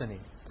destiny.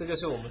 这就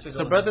是我们最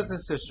So 终的。 brothers and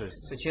sisters,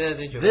 所以亲爱的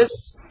弟兄， this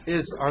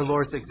is our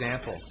Lord's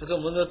example. 这是我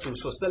们的主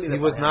所设立的 He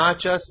榜 was 样。 not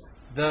just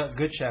the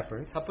good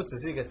shepherd. 他不只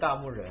是一个大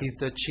牧人， He's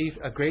the chief,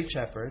 a great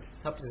shepherd.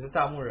 他不只是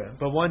大牧人，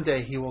 But one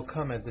day he will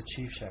come as the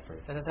chief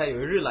shepherd. 但是他有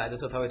一日来的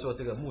时候，他会做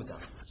这个牧长。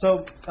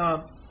 So,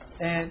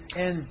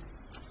 and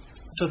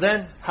so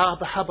then how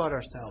about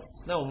ourselves?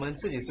 那我们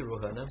自己是如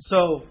何呢？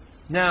 So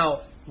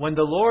now, when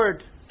the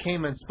Lord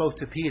came and spoke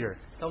to Peter,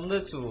 当我们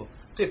的主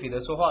对彼得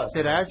说话的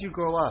said, 时候， as you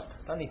grow up,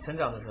 当你成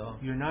长的时候，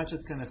 you're not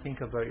just going to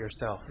think about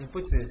yourself, 你不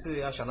只是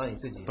要想到你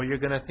自己， but you're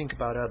going to think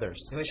about others.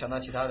 你会想到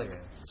其他的人。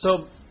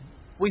 So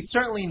we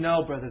certainly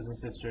know, brothers and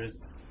sisters,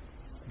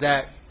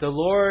 that the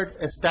Lord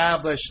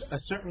established a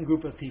certain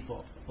group of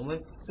people. 我们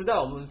知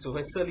道，我们主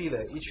会设立了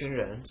一群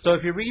人， So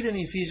if you read in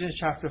Ephesians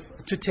chapter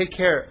 4, to take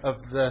care of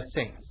the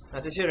saints. 那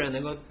这些人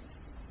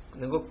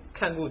能够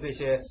看顾这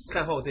些，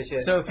看候这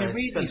些 So if you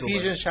read 圣徒们。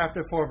 Ephesians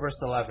chapter 4, verse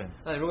 11,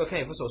 那如果看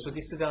以弗所书第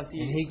4章第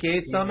and he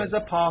gave some as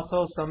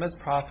apostles, some as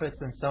prophets,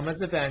 and some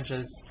as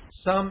evangelists,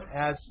 some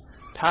as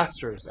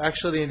pastors.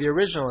 Actually, in the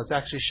original, it's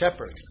actually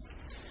shepherds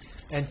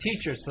and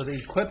teachers for the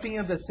equipping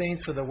of the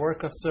saints for the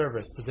work of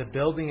service, to the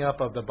building up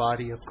of the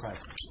body of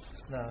Christ.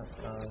 那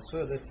所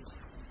有的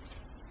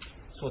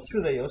所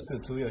赐的有使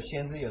徒，有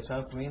先知，有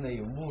传福音的，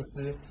有牧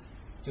师，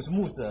就是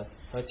牧者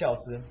和教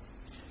师。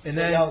 And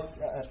then,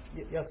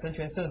 要成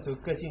全圣徒，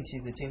各尽其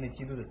职，建立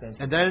基督的身体。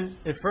 and then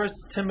in 1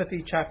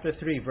 Timothy chapter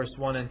 3, verse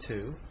 1 and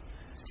 2,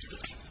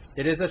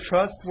 it is a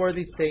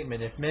trustworthy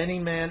statement. If any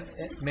man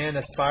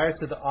aspires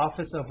to the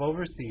office of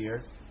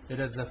overseer, it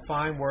is a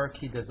fine work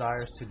he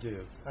desires to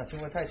do. 经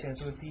过太前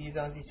书第1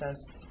章第3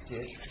节，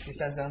第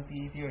3章第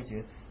1、第2节，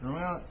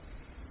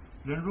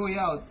人若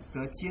要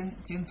得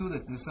监督的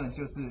职分，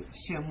就是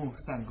羡慕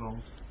善功，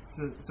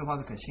这话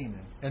是可信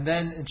的。 And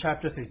then in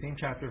chapter 3, same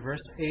chapter,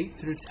 verse 8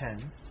 through 10,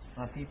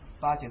 第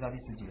8节到第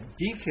10节，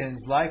 deacons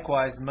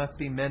likewise must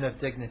be men of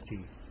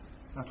dignity.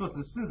 做执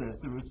事的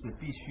是如此，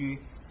必须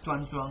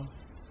端庄。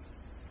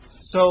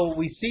 So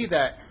we see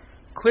that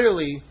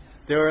clearly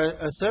there are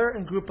a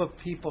certain group of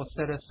people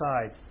set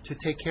aside to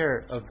take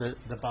care of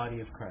the body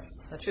of Christ.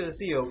 那确实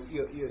是有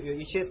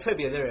一些特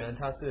别的人，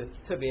他是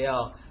特别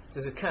要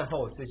就是看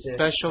候这些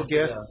Special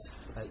gifts.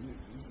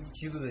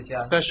 基督的家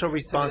special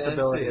特别的恩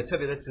赐，有 responsibilities. 特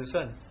别的职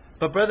分。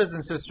 But brothers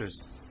and sisters,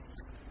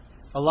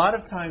 a lot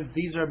of times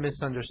these are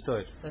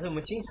misunderstood. 但是我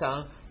们经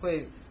常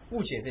会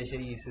误解这些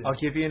意思。 I'll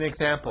give you an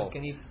example. 给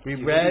你 We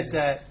举个例 read 子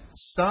that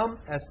some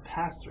as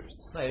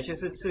pastors. 那有些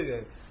是这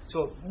个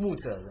做牧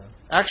者的。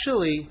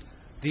 Actually,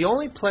 the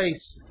only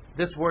place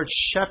this word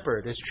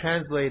shepherd is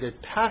translated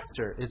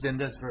pastor is in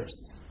this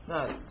verse.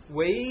 那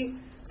唯一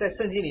在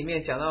圣经里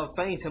面讲到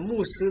翻译成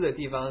牧师的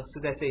地方是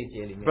在这一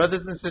节里面。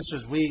 Brothers and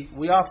sisters,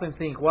 we often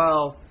think,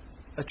 well,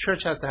 a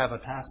church has to have a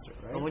pastor,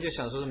 我 right? 们就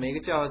想说，每一个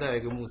教会都有一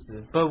个牧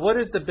师。 But what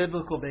is the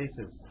biblical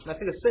basis? 那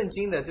这个圣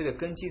经的这个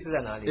根基是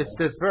在哪里呢？ It's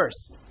this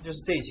verse. 就是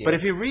这一节。 But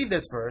if you read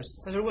this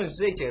verse, 但是如果你是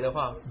这一节的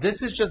话， this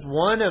is just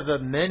one of the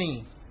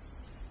many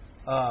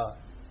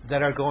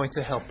that are going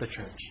to help the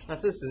church. 那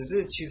这只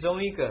是其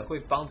中一个会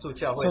帮助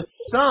教会 So 的职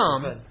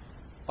some 分。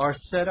 are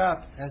set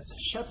up as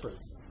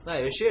shepherds, 那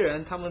有些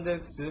人他们的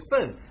职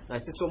分乃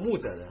是做牧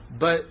者的，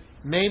 but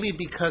maybe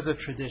because of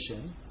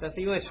tradition, 但是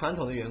因为传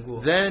统的缘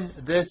故， then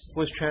this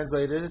was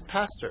translated as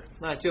pastor.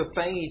 那就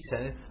翻译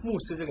成牧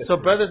师这个词。 So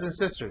brothers and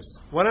sisters,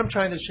 what I'm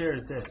trying to share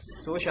is this.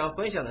 所以我想要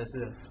分享的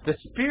是， The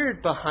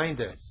spirit behind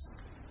this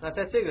那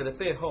在这个的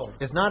背后，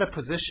 is not a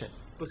position,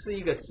 不是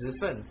一个职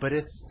分， but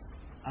it's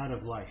out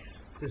of life.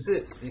 只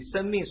是你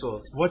生命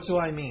所， What do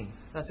I mean?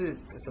 那是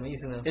什么意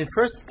思呢？ In 1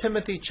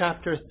 Timothy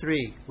chapter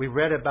 3, we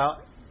read about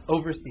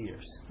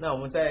overseers. 那我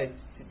们在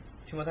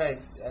提摩太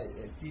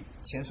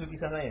前书第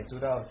3章也读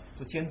到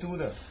做监督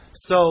的，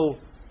 So,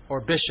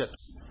 or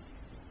bishops,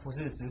 不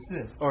是执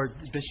事， or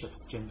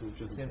bishops, 监督。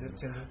监督。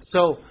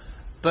 So,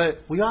 but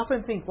we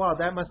often think, wow,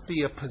 that must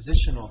be a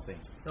positional thing.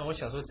 那我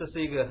想说，这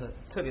是一个很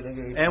特别的一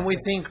个。 And we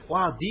think,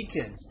 wow,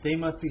 deacons, they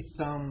must be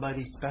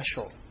somebody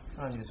special.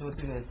 啊，你说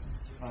这个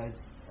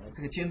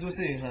这个监督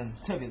是很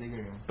特别的一个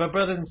人。 But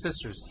brothers and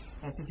sisters,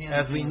 但是今天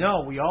as we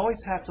know, we always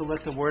have to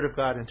let the Word of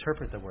God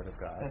interpret the Word of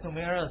但 God. 是我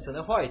们要让神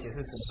的话语解释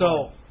神的话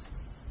So, 语。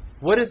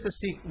 what is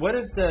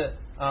the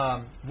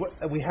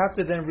we have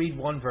to then read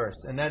one verse,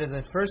 and that is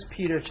in 1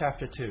 Peter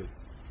chapter 2.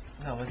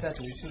 那我们再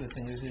读一处的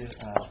圣经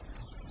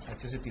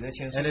就是彼得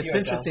前书 And 第 it's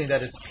 2章。 interesting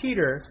that it's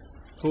Peter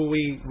who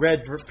we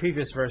read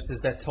previous verses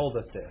that told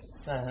us this.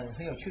 那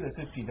很有趣的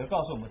是，彼得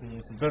告诉我们这件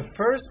事情。 But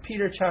 1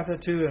 Peter chapter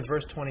 2 and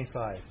verse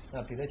 25.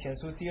 那彼得前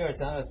书第2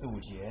章25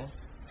节，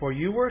 For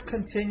you were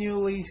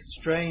continually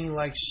straying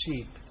like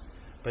sheep,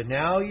 but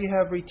now you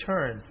have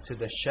returned to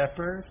the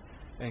shepherd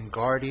and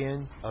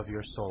guardian of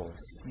your souls.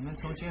 你们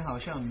从前好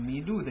像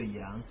迷路的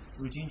羊，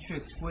如今却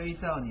归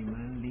到你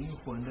们灵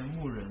魂的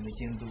牧人的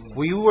监督了。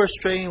 We were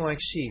straying like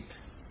sheep,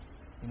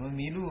 你们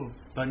迷路，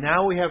 but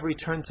now we have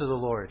returned to the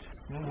Lord.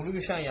 你们迷路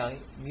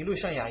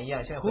像羊一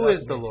样。现在 Who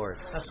is the Lord?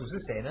 那主是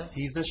谁呢？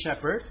 He's the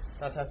shepherd.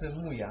 那他是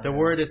牧羊。 The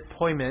word is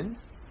poimen,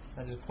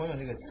 那就是朋友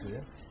这个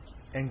词，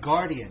 and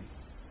guardian.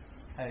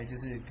 还有就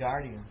是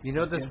guardian。 You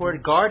know this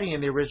word guardian,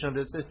 the original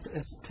is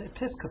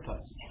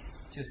episcopus.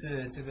 就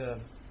是这个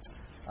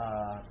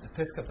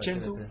episcopus 这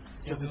监督，个字，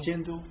就是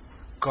监督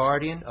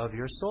guardian of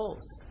your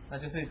souls. 那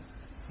就是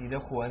你的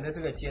魂的这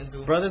个监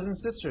督。 Brothers and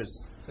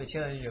sisters, 所以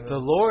亲爱的弟兄 the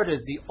们， Lord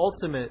is the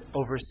ultimate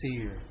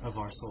overseer of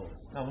our souls.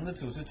 那我们的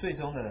主是最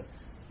终的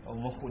我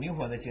们灵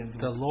魂的监督。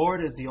 The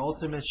Lord is the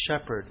ultimate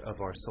shepherd of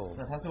our souls.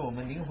 那他是我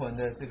们灵魂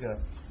的这个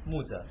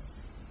牧者。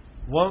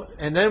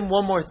 And then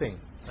one more thing.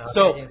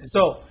 Okay.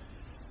 So,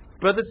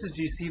 brothers,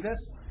 do you see this?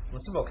 我们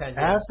是否看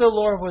见？ As the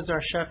Lord was our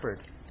shepherd,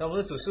 当我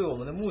们的主是我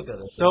们的牧者的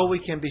时 so 候， we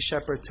can be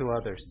shepherd to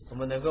others. 我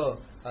们能够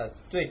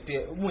对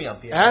牧养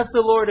别人。 As the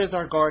Lord is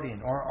our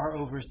guardian or our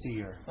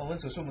overseer, 我们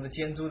主是我们的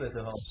监督的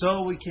时候，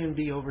 so we can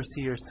be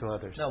overseers to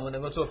others. 那我们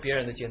能够做别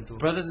人的监督。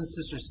 Brothers and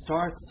sisters,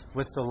 starts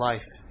with the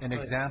life and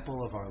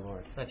example of our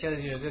Lord. 那亲爱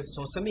的弟兄，这是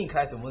从生命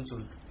开始，我们主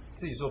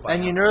自己做榜 And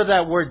you 样。 know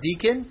that word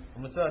deacon? 我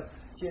们知道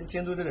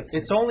监督这个词，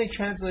 It's only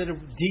translated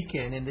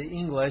deacon in the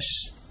English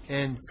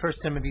in 1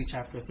 Timothy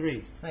chapter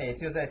 3. 那也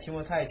就在提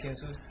摩太前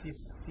书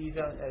第一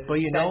章。 But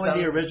you know in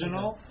the 3章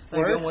original 那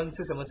原 word, 文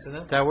是什么词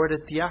呢？ that word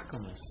is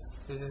diakonos.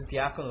 就是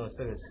diakonos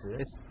这个词。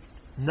 It's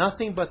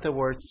nothing but the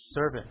word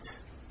servant.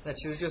 那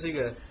其实就是一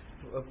个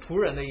仆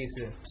人的意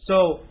思。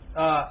 So,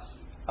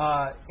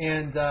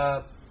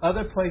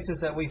 other places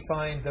that we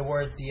find the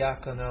word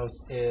diakonos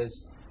is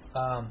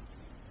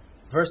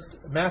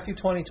Matthew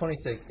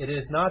 20:26. It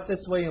is not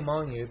this way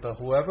among you, but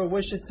whoever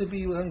wishes to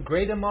be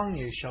great among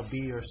you shall be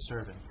your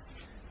servant.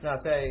 那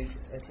在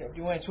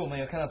另外一处我们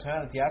有看到同样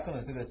的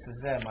diakonos 这个词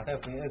是在马太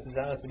福音20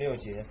章26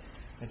节，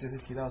那就是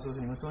提到说是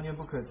你们中间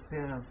不可这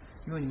样，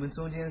因为你们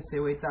中间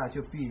谁为大，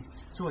就必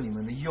做你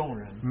们的用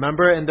人。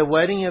 Remember in the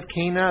wedding of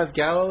Cana of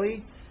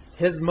Galilee,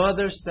 his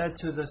mother said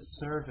to the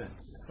servants.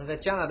 那在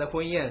迦拿的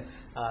婚宴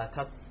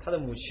他的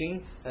母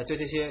亲对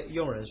这些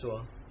佣人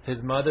说，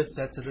 His mother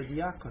said to the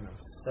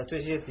diakonos.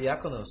 对这些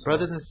diakonos 说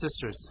Brothers and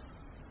sisters,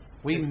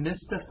 we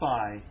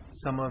mystify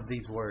some of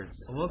these words.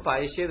 我们把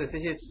一些的这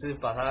些词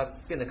把它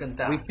变得更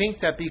大。 We think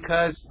that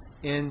because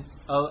in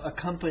a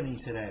company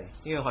today,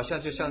 因为好像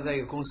就像在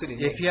一个公司里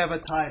面 if you have a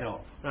title,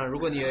 那如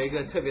果你有一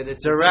个特别的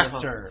职分的话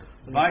director,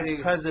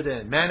 vice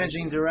president,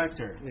 managing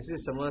director, 你是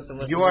什么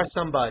you are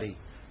somebody.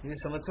 你是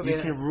什么特 You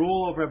别 can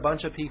rule over a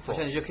bunch of 好 people.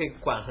 像你就可以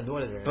管很多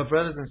的人。 But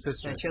brothers and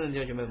但 sisters, 亲爱的弟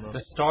兄姐妹们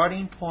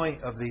the，starting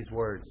point of these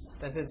words,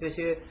 但是这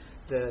些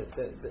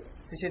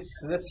这些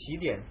词的起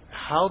点，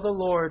 how the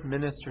Lord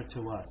ministered to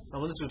us, 我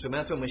们的主怎么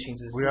样对我们行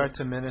之 we are 事，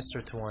 to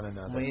minister to one 我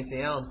another. 们也怎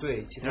样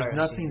对其他 There's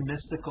人行 nothing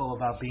mystical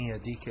about being a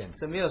deacon.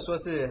 这没有说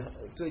是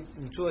对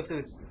你做这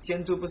个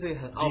监督不是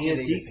很奥 Being 秘 a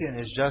的一个事，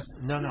 deacon is just,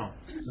 no,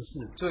 只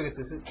是。做一个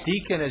只是，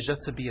 Deacon is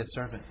just to be a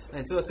servant. 那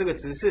你做这个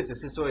执事只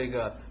是做一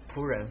个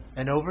仆人，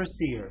 An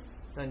overseer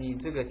那你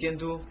这个监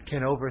督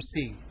can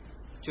oversee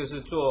就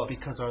是做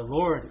because our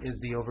Lord is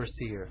the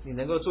overseer. 你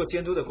能够做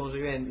监督的工作，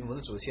因为我们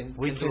的主监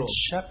We 监督 can 我们，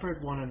 shepherd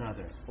one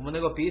another 我们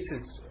能够彼此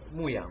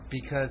牧养，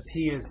 because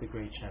He is the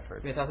great 因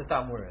shepherd. 为他是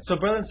大牧人， So,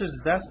 brothers and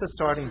sisters, that's the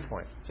starting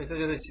point. 所以这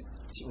就是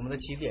我们的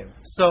起点。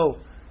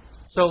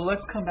 So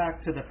let's come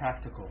back to the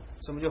practical.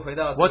 所以我们就回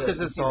到 What 这个 does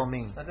this all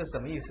mean? 那这什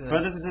么意思呢？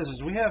 Brothers and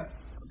sisters, we have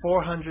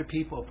 400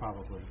 people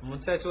probably. 我们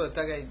在座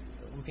大概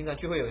我们平常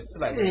聚会有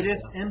400个 It 人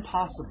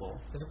is，impossible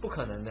这是不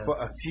可能的。 for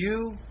a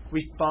few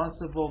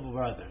responsible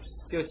brothers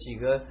只有几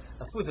个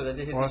负责的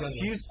这些弟 or a 兄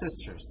few 姐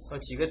sisters 妹，有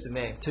几个姊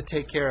妹 to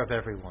take care of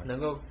everyone. 能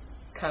够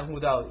看护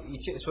到一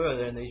切所有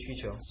的人的需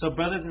求。 So,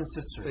 brothers and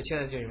所以， sisters, 亲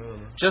爱的弟兄姐妹们，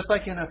 just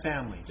like in a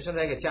family, 就像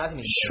在一个家庭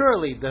里面，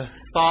 surely the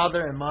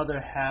father and mother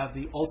have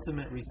the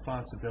ultimate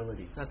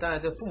responsibility 那当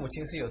然，这父母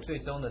亲是有最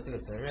终的这个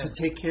责 to 任，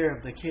 take care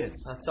of the kids.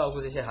 啊，照顾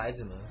这些孩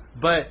子们。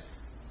 But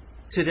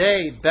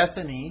today,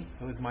 Bethany,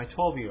 who is my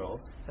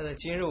 12-year-old, 但是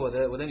今日我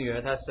的女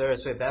儿她12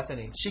岁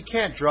Bethany， she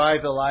can't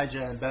drive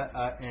Elijah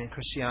and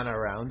Christiana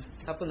around.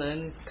 她不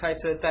能开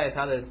车带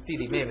她的弟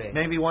弟妹妹，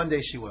 Maybe one day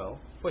she will,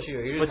 或许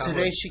有一日 but 她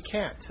today 会， she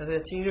can't. 但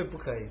是今日不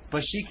可以。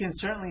 But she can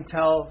certainly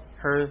tell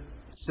her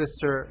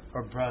sister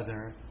or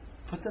brother,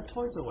 put the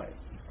toys away.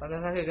 反正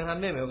她可以跟她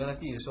妹妹或跟她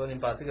弟弟说：“你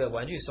把这个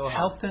玩具收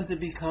好， Help them to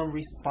become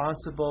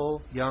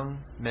responsible young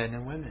men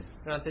and women.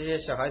 让这些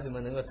小孩子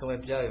们能够成为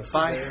比较有负责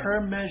By 任。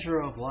 her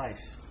measure of life,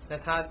 那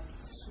她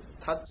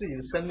自己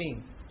的生命，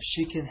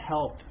 she can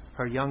help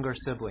her younger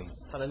siblings.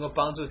 她能够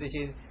帮助这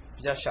些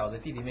比较小的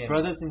弟弟妹妹。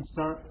 Brothers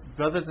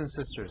and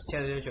sisters, 亲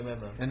爱的弟兄姐妹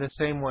们， in the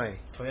same way,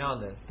 同样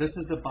的， this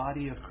is the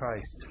body of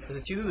Christ. 这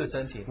是基督的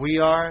身体， We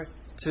are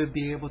to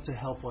be able to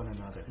help one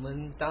another. 我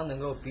们当能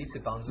够彼此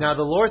帮助。 Now,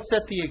 the Lord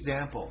set the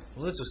example.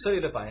 我们的主设立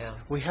的榜样，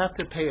 We have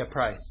to pay a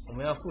price. 我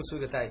们要付出一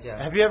个代价。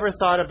 Have you ever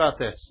thought about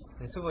this?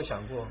 你是否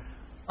想过？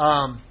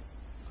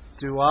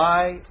 Do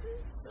I?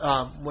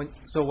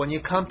 When you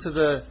come to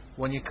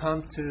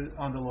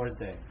on the Lord's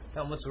day,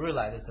 当我们主日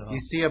来的时候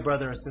you，see a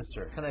brother or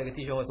sister. 看到一个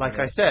弟兄或姊 Like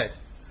I 妹， said,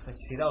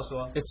 提到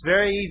说， it's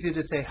very easy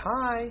to say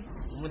hi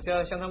我们只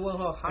要向他问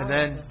候，好， and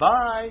then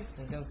bye.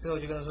 之后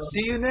就跟他说，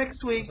 See you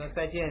next week. 说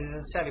再见，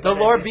下礼拜 The 再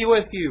Lord 见 be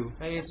with you.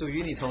 愿主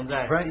与你同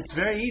在， Right? It's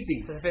very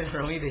easy. 这是非常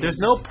容易的一件 There's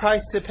事 no 情，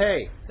 price to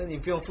pay. 这你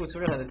不用付出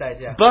任何的代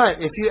价。 But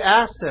if you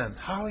ask them,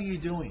 how are you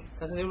doing?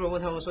 但是你如果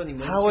问他们说你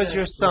们 How is 现在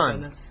your 如何 son?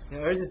 呢？你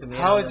儿子怎么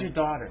样 How 呢？ is your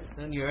daughter?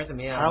 那女儿怎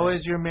么样呢？ How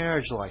is your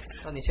marriage life?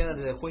 那你现在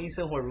的婚姻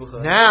生活如何？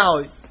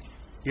 Now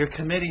you're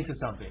committing to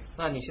something.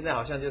 那你现在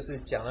好像就是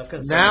讲了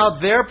更深。 Now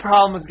their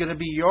problem is going to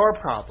be your 那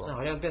problem.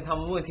 好像变他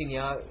们问题，你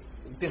要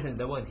变成你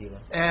的问题了。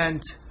 And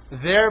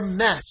their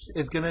mess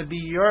is going to be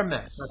your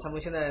mess. 那他们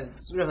现在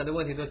任何的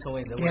问题都成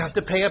为你的 You 问 have 题，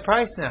 to pay a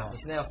price now. 你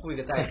现在要付一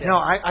个 It's 代 like, 价。 no,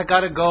 I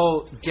got to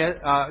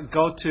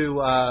go to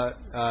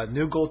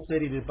New Gold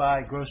City to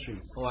buy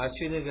groceries. 我要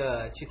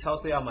去超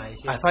市要买一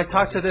些。 If I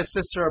talk to this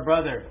sister or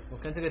brother, 我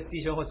跟这个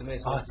弟兄或姊妹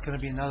oh, 说， it's going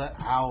to be another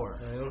hour.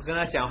 我跟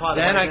他讲话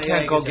的 Then 话 I 可能要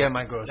can't 一个 go 小 get 时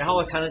my groceries. 然后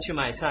我才能去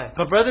买菜。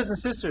 But brothers and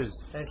sisters,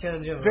 但亲爱的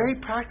弟兄们， very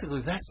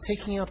practically, that's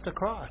taking up the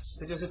cross.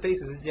 这就是背十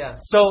字架。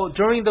 So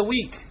during the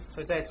week,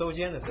 所以在周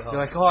间的时候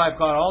you're，like, oh, I've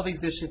got all these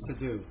dishes to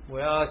do. 我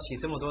要洗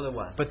这么多的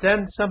碗， But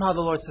then somehow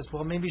the Lord says,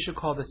 well, maybe you should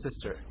call the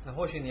sister. 那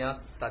或许你要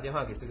打电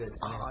话给这个姊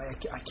Oh, 妹。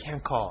 I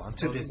can't call. I'm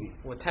too busy.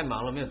 我太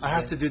忙了，没有时 I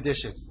have to 间， do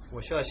dishes. 我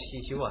需要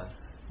洗碗。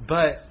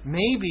 But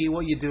maybe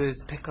what you do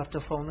is pick up the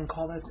phone and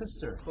call that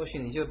sister. 或许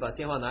你就把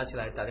电话拿起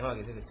来打电话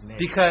给这个姊妹。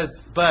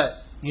 But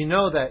you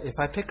know that if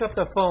I pick up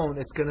the phone,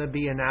 it's going to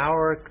be an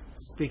hour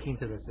speaking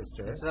to the 你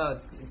sister. 知道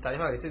打电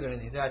话给这个人，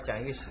你是要讲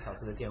1个小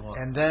时的电话。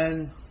 And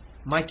then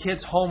my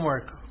kids'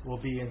 homework will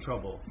be in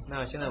trouble.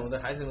 那现在我的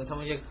孩子们，他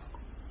们一些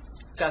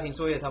家庭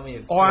作业，他们也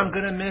Or I'm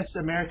going to miss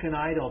American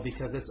Idol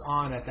because it's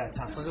on at that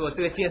time. 或者我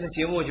这个电视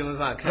节目我就没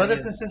办法看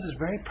Brothers and sisters,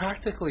 very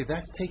practically,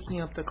 that's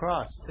taking up the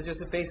cross. 这就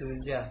是背十字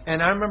架。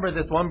 And I remember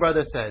this one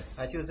brother said,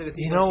 还记得这个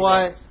弟 you 兄 know 提到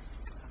what?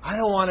 I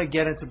don't want to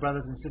get into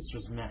brothers and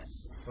sisters' mess.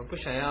 我不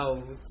想要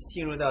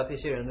进入到这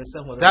些人的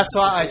生活的。 That's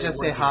why I just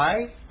say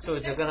hi, 所以我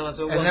只跟他们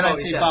说 and 问 then I 候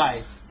一 say 下，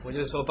 bye, 我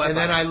就说拜 and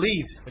then 拜， I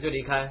leave. 我就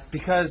离开。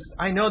 Because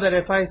I know that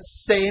if I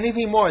say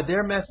anything more,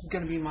 their mess is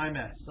going to be my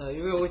mess.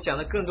 因为我讲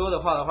的更多的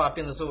话，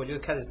变成说我就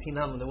开始听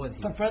他们的问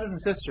题。 But brothers and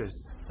sisters,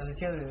 但是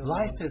亲爱的人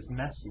life is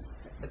messy.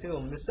 这个我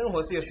们的生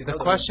活是有许 The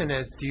多的问题。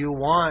 question is, do you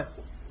want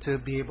to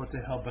be able to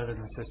help brothers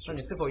and 那你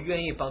sisters? 是否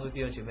愿意帮助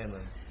弟兄姐妹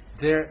们？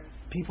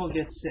 People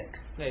get sick.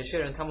 那有些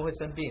人他们会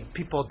生病，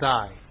 People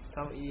die.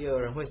 他们也有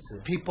人会死。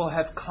 People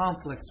have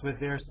conflicts with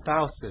their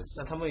spouses.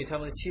 那他们与他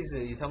们的妻子、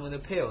与他们的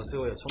配偶是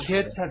会有冲突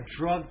的。 Kids have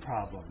drug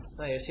problems.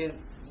 那有些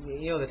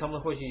也有的，他们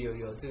或许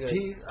有这个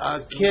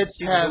Kids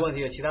心理 have 问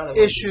题，有其他的问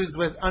题。 issues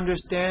with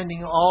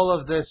understanding all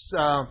of this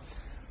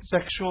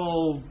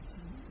sexual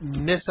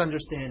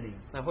misunderstanding.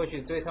 那或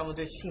许他们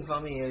对性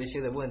方面也有一些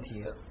的问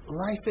题，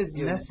 Life is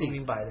有不 messy.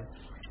 明白的。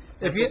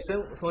 If you,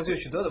 生活是有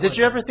许多的问 did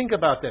题。 you ever think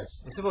about this?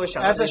 你是否有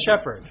想到 As a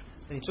shepherd,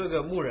 你做一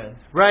个牧人，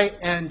 right?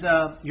 And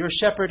you're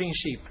shepherding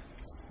sheep.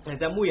 你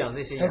在牧养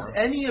这些 Has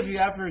羊， any of you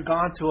ever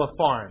gone to a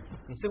farm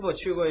你是否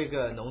去过一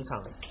个农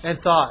场， and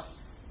thought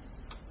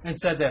and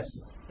said this?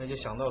 那就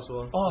想到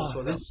说， Oh,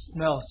 说到 this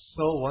smells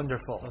so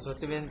wonderful. 我说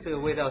这边这个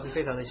味道是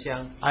非常的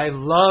香， I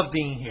love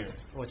being here.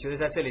 我觉得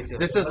在这里只有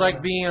This is like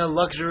being in a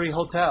luxury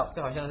hotel.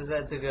 这好像是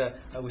在这个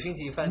五星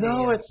级饭店一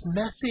No, 样， it's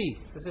messy.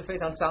 这是非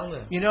常脏的。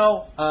 You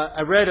know,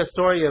 I read a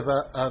story of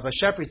a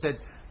shepherd. He said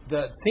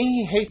the thing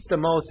he hates the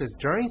most is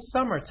during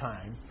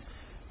summertime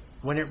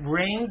when it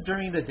rains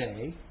during the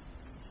day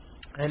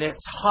and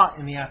it's hot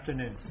in the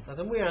afternoon. 那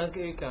这牧羊人可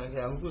以讲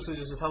两个故事，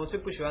就是他们最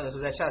不喜欢的是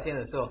在夏天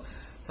的时候，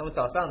他们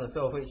早上的时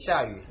候会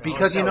下雨，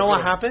 Because you know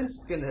what happens?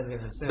 变得很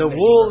湿， The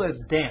wool is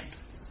damp.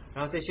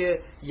 然后这些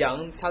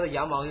羊，它的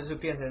羊毛就是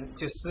变成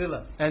就湿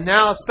了。 And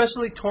now,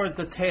 especially towards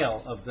the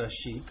tail of the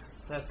sheep,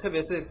 那特别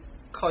是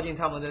靠近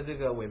它们的这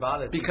个尾巴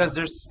的地方， because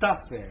there's stuff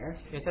there.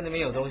 因为在那边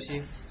有东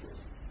西。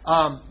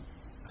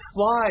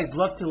 Flies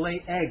love to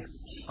lay eggs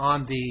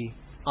on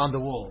the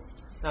wool.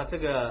 那这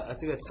个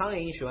苍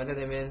蝇喜欢在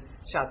那边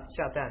下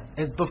蛋，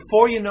 And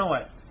before you know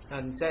it, 那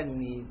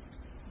你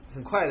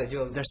很快的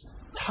就 there's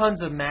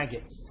tons of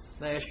maggots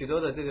那有许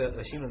多的这个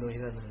恶心的东西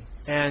在那里，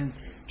 and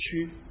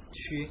蛆，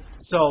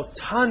 so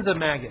tons of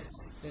maggots.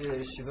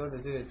 有许多的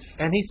这个蛆。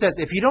 And he says,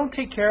 if you don't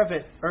take care of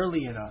it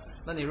early enough,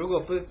 那你如果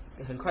不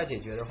很快解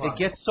决的话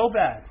it，gets so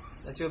bad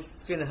那就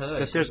变得很恶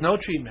that 心， there's no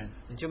treatment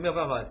你就没有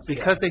办法治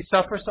疗 because they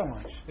suffer so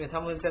much. 因为他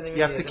们在那 You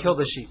边 have to 也 kill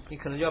the sheep. 你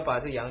可能就要把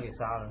这个羊给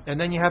杀了， And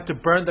then you have to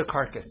burn the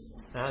carcass.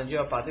 然后你就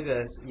要把这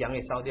个羊给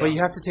烧掉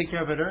But。you have to take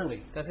care of it early.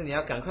 但是你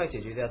要赶快解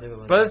决掉这个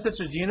问题。 Brothers and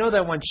sisters, do you know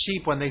that when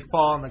sheep, when they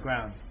fall on the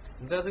ground,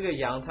 你知道这个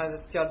羊它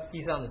掉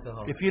地上的时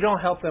候， if you don't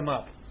help them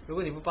up, 如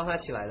果你不帮它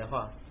起来的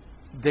话，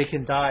 they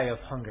can die of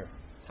hunger.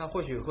 它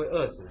或许会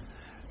饿死。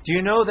 Do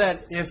you know that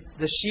if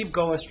the sheep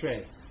go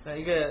astray, 那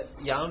一个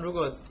羊如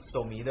果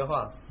走迷的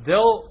话，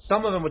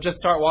 some of them will just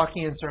start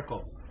walking in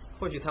circles.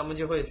 或许他们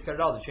就会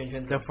绕着圈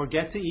圈走， They'll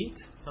forget to eat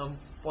他们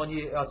忘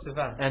记要吃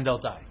饭， and they'll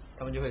die.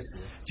 他们就会死。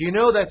 Do you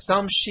know that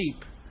some sheep,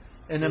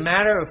 in a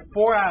matter of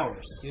 4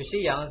 hours, 有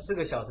些羊4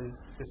个小时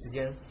的时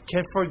间，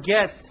 can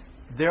forget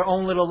their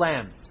own little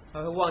lamb?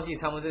 它会忘记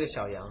他们这个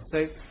小羊，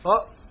 Say,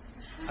 well,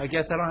 I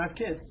guess I don't have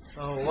kids.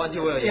 我忘记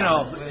我有 You 羊，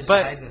 know, 我有小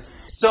孩 but 子。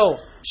 so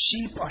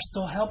sheep are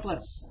so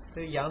helpless.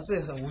 这个羊是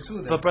很无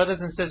助的。 But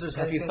brothers and sisters,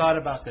 have you thought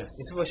about this?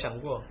 你是否想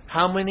过，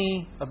 How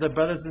many of the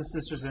brothers and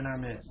sisters in our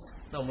midst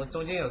那我们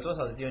中间有多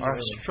少的弟兄姐 are 妹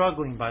们？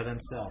 struggling by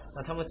themselves,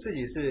 那他们自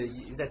己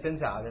是在挣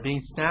扎的，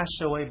 being snatched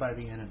away by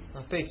the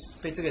enemy?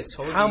 被这个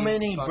仇敌 How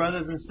many 抓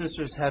brothers and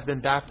sisters have been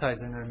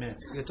baptized in our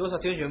midst, 有多少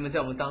弟兄姐妹们在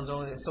我们当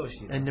中受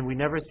洗的？ and then we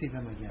never see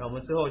them 那 again? 我们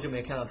之后就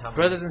没看到他们。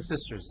 Brothers and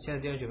sisters, 现在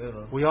弟兄姐妹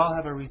们， we all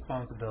have a 我们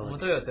responsibility.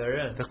 都有责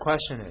任。 The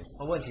question is,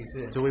 问题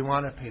是， do we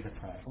want to pay the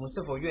price? 我们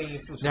是否愿意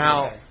付出？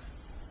 Now,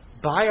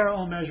 by our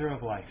own measure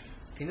of life,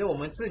 凭着我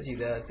们自己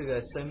的这个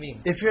生命，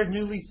 if you're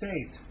newly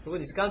saved, 如果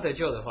你是刚得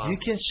救的话， you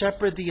can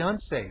shepherd the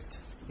unsaved,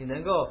 你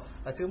能够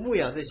这个牧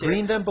养这些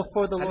bring them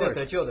before the 还没有 Lord.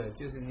 得救的，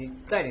就是你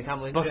带领他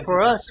们 But 认识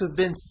for 神 us who've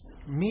been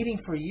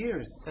meeting for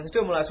years, 但是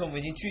对我们来说，我们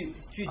已经聚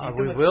集 are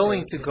这 we 么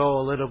willing 久 to go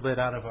a little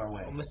bit out of our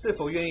way? 我们是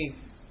否愿意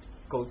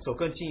走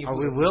更进一 Are 步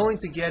we 的？ willing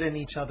to get in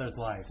each other's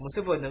lives? 我们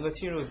是否能够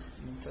进入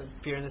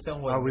别人的生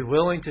活？ Are we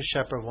willing to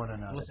shepherd one 我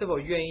another? 们是否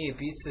愿意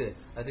彼此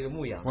这个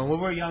牧养？ When we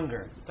were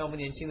younger, 当我们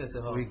年轻的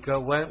时候， we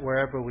went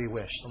wherever we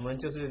wished. 我们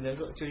就是能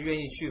够就愿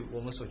意去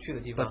我们所去的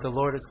地方 But。the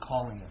Lord is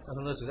calling 让 us.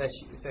 他们的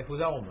主在呼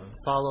召我们，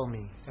 Follow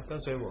me 要跟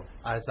随我。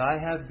 as I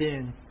have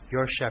been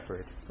your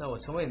shepherd, 那我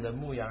成为你的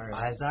牧羊人，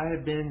 as I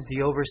have been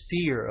the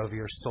overseer of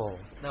your soul.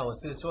 那我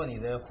是做你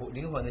的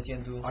灵魂的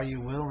监督。 Are you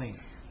willing?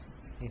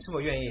 你是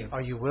否愿意？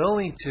 Are you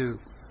willing to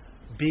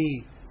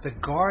be the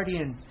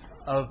guardian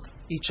of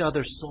each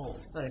other's souls?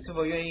 那你是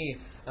否愿意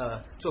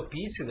做彼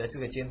此的这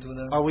个监督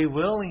呢？ Are we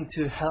willing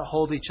to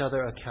hold each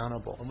other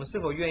accountable? 我们是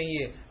否愿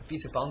意彼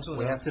此帮助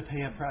We 呢？ have to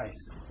pay a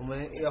price. 我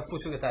们要付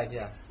出个代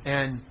价，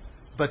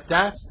 But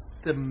that's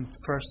the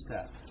first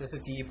step. 这是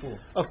第一步。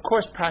 Of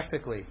course,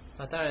 practically,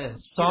 那当然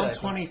Psalm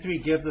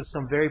 23 gives us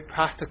some very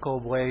practical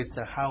ways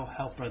to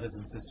help brothers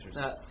and sisters.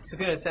 那诗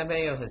篇的3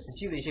篇也有很实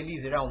际的一些例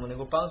子，让我们能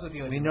够帮助弟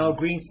兄姐 We 妹。 know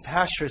Green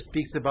Pasture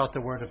speaks about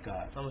the Word of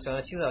God. 那我们讲到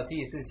青草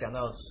地是讲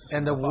到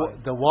And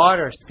the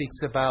water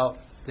speaks about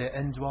the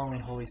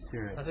indwelling Holy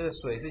Spirit. 那这个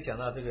水是讲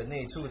到这个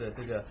内住的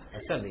这个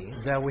圣灵。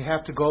That we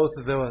have to go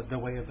through the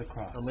way of the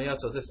cross. 我们要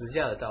走这十字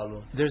架的道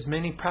路。There's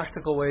many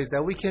practical ways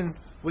that we can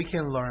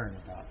learn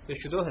about. 有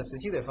许多很实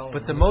际的方法。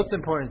But the most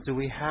important is, do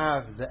we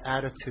have the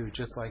attitude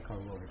just like our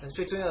Lord? 但是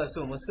最重要的是，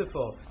我们是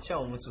否像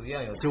我们主一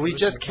样有？ Do we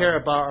just care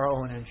about our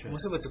own 我们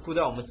interests? 是否只顾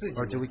到我们自己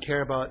Or do we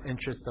care about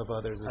interests of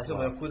others 还 as 是我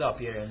们 well? 要顾到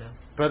别人呢？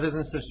 Brothers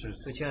and sisters.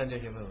 所以，亲爱的弟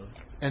兄姐妹们，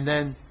 And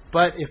then,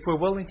 but if we're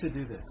willing to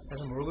do this, 但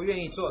是我们如果愿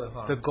意做的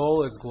话， the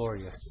goal is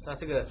glorious. 那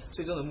这个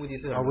最终的目的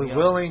是很 Are 荣 we 耀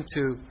的。 willing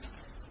to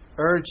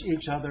urge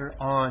each other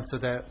on so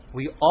that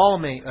we all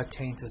may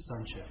attain to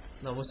sonship?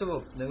 那我们是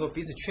否能够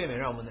彼此劝勉，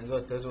让我们能够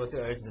得着这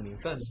个儿子的名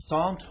分？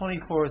 Psalm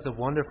 24 is a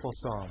wonderful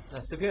psalm. 那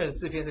诗篇的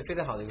诗篇是非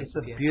常好的一个 It's 诗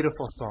a 篇，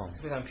 beautiful psalm.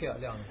 是非常漂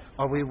亮的。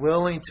 Are we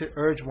willing to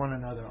urge one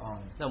another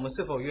on? 那我们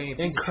是否愿意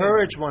彼此劝勉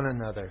Encourage one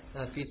another.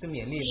 那彼此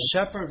勉励呢？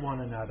 Shepherd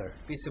one another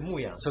彼此牧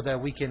养， so that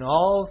we can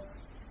all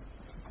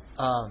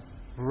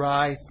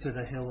rise to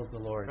the hill of the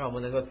Lord. 让我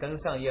们能够登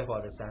上耶和华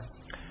的山。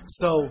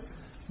 So,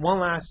 one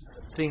last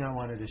thing I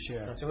wanted to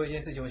那 share. 最后一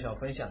件事情，我想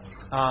分享的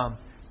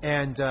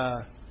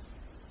是，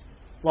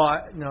 Well,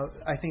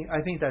 I think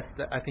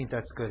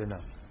that's good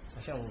enough. 好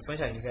像我们分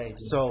享应该已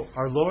经。 So,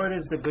 our Lord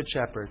is the good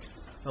shepherd.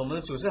 那我们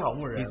的主是好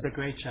牧人 He's，the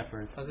great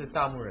shepherd 他是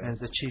大牧 and 人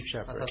is，the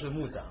chief 那他 shepherd. 是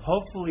牧长。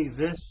 Hopefully,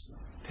 this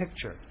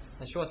picture,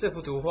 那希望这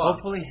幅图画，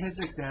 hopefully his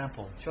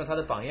example 希望他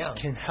的榜样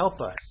can help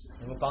us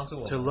能够帮助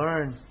我 to 们，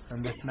 learn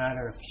on this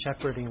matter of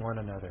shepherding one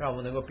another. 让我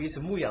们能够彼此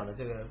牧养的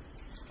这个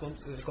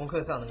功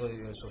课上能够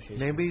有所学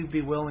习。 May we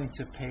be willing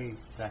to pay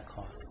that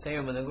cost. 但愿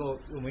我们能够，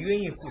我们愿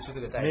意付出这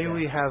个代价。 May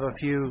we have a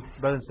few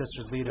brothers and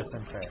sisters lead us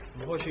in prayer. 我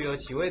们或许有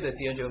几位的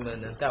弟兄姐妹们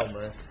能带我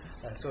们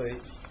作为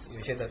有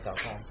些的祷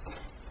告。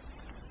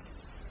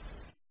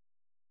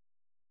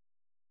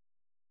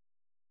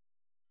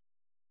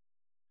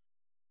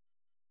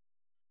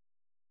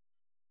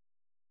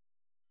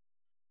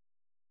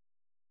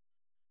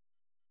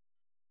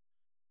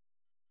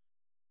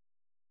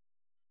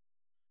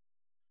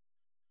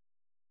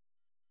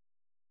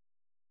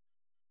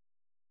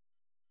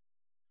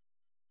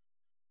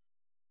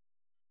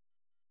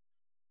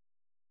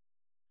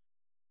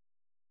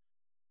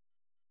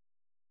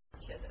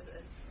前的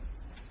人，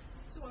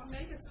主啊，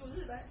每个主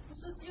日来，不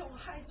是用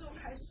嗨做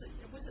开始，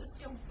也不是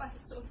用拜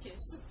做结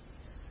束，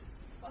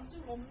帮助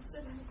我们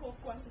真能够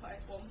关怀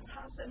我们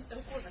擦身而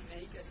过的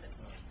每一个人。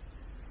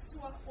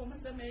主啊，我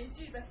们的每一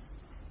句的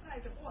爱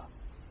的话、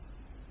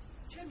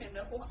劝勉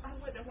的话、安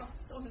慰的话，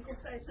都能够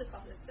再一次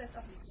把人带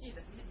到你自己的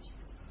面前。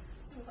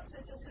主啊，这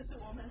就是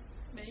我们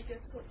每一个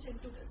所监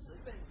督的职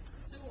分。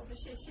主，我们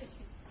谢谢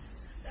你，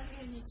但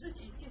愿你自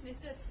己今天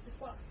这里的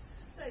话，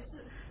再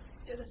次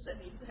借着圣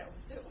灵在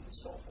对我们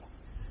说话。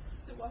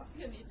主啊，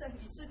愿你在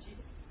你自己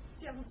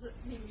这样子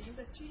你名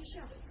的居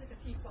下的这个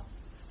地方，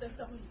得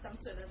到你当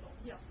真的荣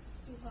耀。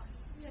主啊，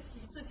愿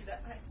你自己的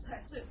爱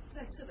再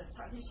次的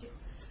彰显，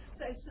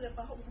再次的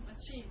把我们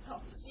吸引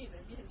到你自己的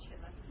面前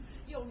来，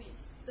用你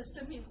的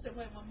生命成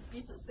为我们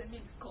彼此生命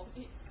的供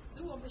应。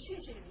主，我们谢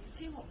谢你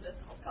听我们的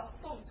祷告，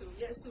奉主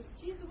耶稣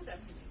基督的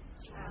名。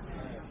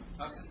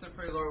Us just to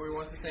pray, Lord, we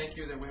want to thank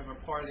you that we have a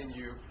part in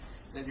you,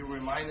 that you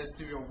remind us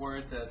through your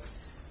word that,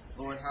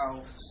 Lord,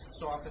 how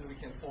so often we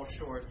can fall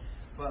short,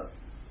 but,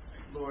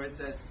 Lord,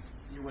 that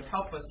you would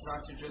help us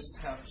not to just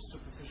have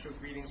superficial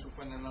greetings with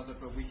one another,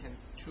 but we can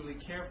truly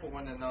care for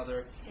one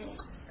another,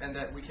 and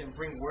that we can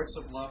bring words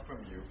of love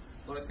from you.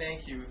 Lord,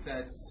 thank you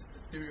that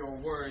through your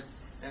word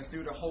and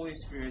through the Holy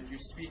Spirit you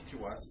speak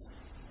to us,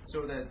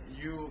 so that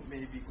you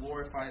may be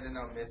glorified in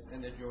our midst,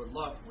 and that your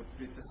love would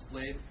be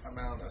displayed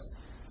among us.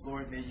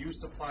 Lord, may you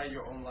supply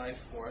your own life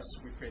for us.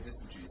 We pray this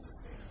in Jesus'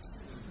 name.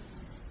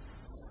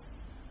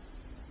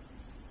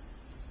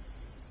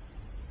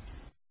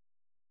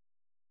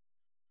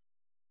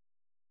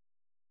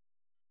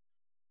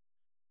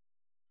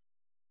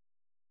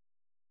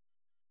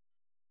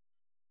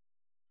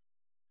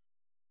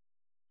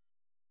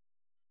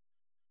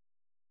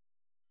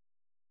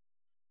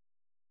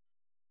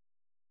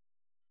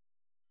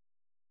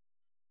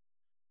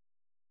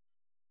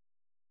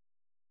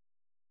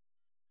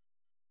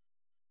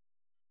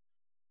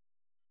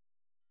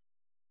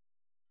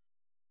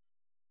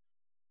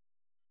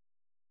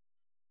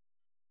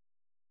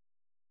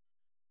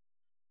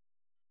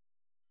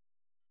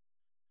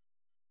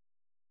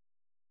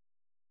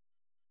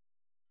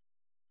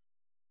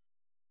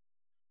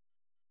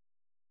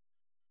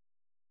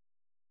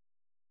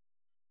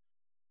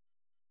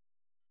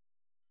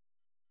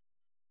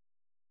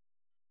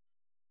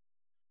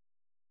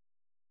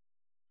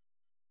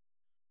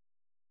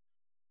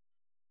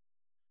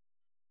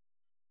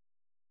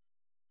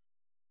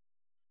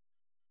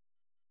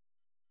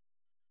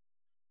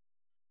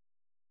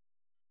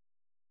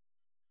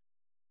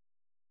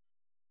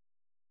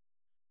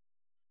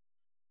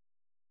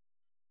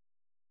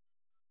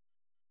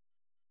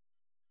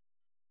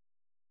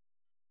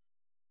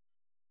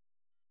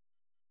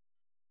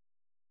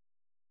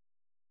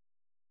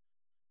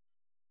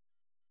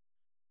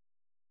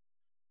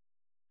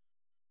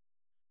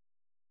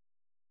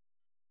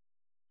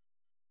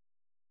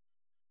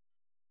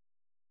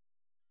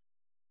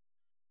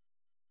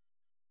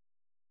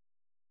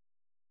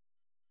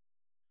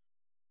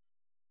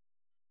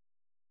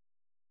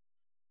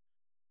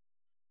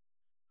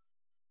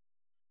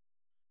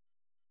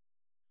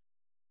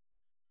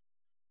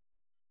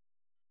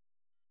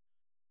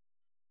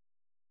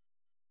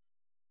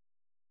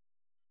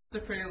 To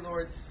pray,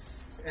 Lord,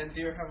 and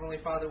dear Heavenly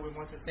Father, we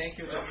want to thank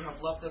you that you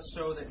have loved us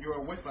so that you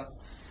are with us.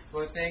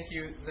 Lord, thank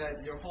you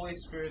that your Holy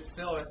Spirit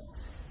fill us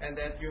and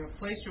that you have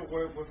placed your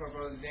word with our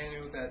brother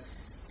Daniel, that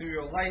through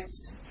your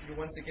lights you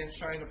once again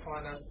shine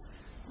upon us.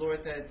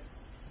 Lord, that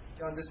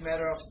on this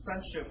matter of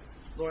sonship,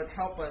 Lord,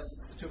 help us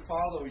to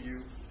follow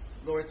you.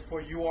 Lord, for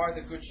you are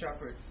the good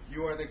shepherd.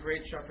 You are the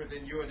great shepherd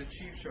and you are the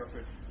chief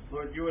shepherd.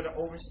 Lord, you are the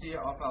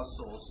overseer of our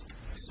souls.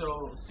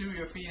 So through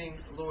your feeding,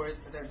 Lord,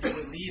 that you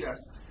would lead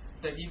us,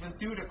 that even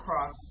through the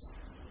cross,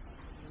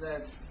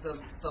 that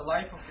the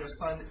life of your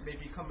Son may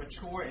become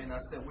mature in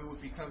us, that we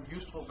would become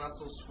useful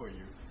vessels for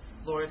you.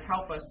 Lord,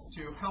 help us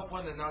to help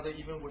one another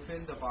even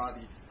within the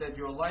body, that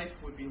your life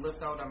would be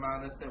lived out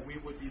among us, that we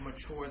would be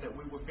mature, that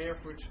we would bear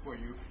fruit for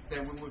you,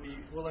 that we would be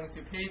willing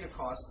to pay the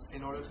cost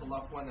in order to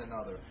love one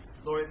another.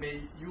 Lord,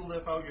 may you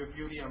live out your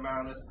beauty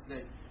among us,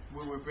 that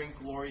we will bring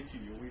glory to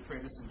you. We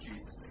pray this in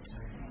Jesus' name.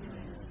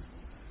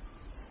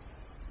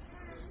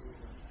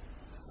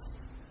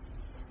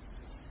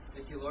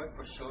 Thank you, Lord,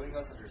 for showing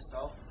us of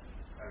yourself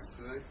as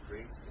good,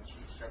 great, and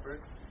chief shepherd,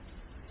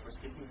 for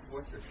speaking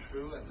forth your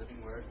true and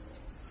living word.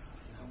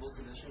 In humble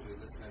submission, we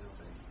listen and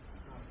obey.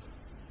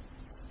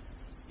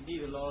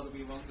 Indeed, Lord,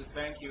 we want to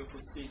thank you for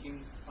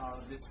speaking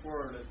this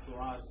word to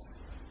us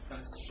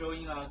and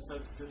showing us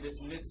this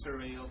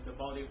mystery of the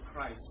body of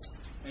Christ.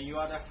 And you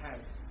are the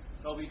head.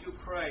 Lord, we do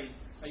pray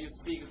that you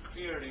speak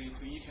clearly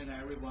to each and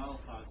every one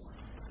of us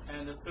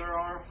and stir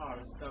our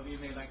hearts that we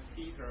may, like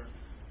Peter,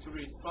 to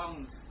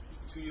respond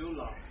to your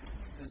love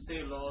and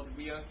say, Lord,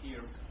 we are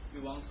here. We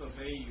want to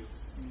obey you.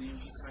 In the name of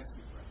Jesus Christ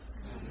we pray.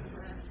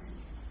 Amen.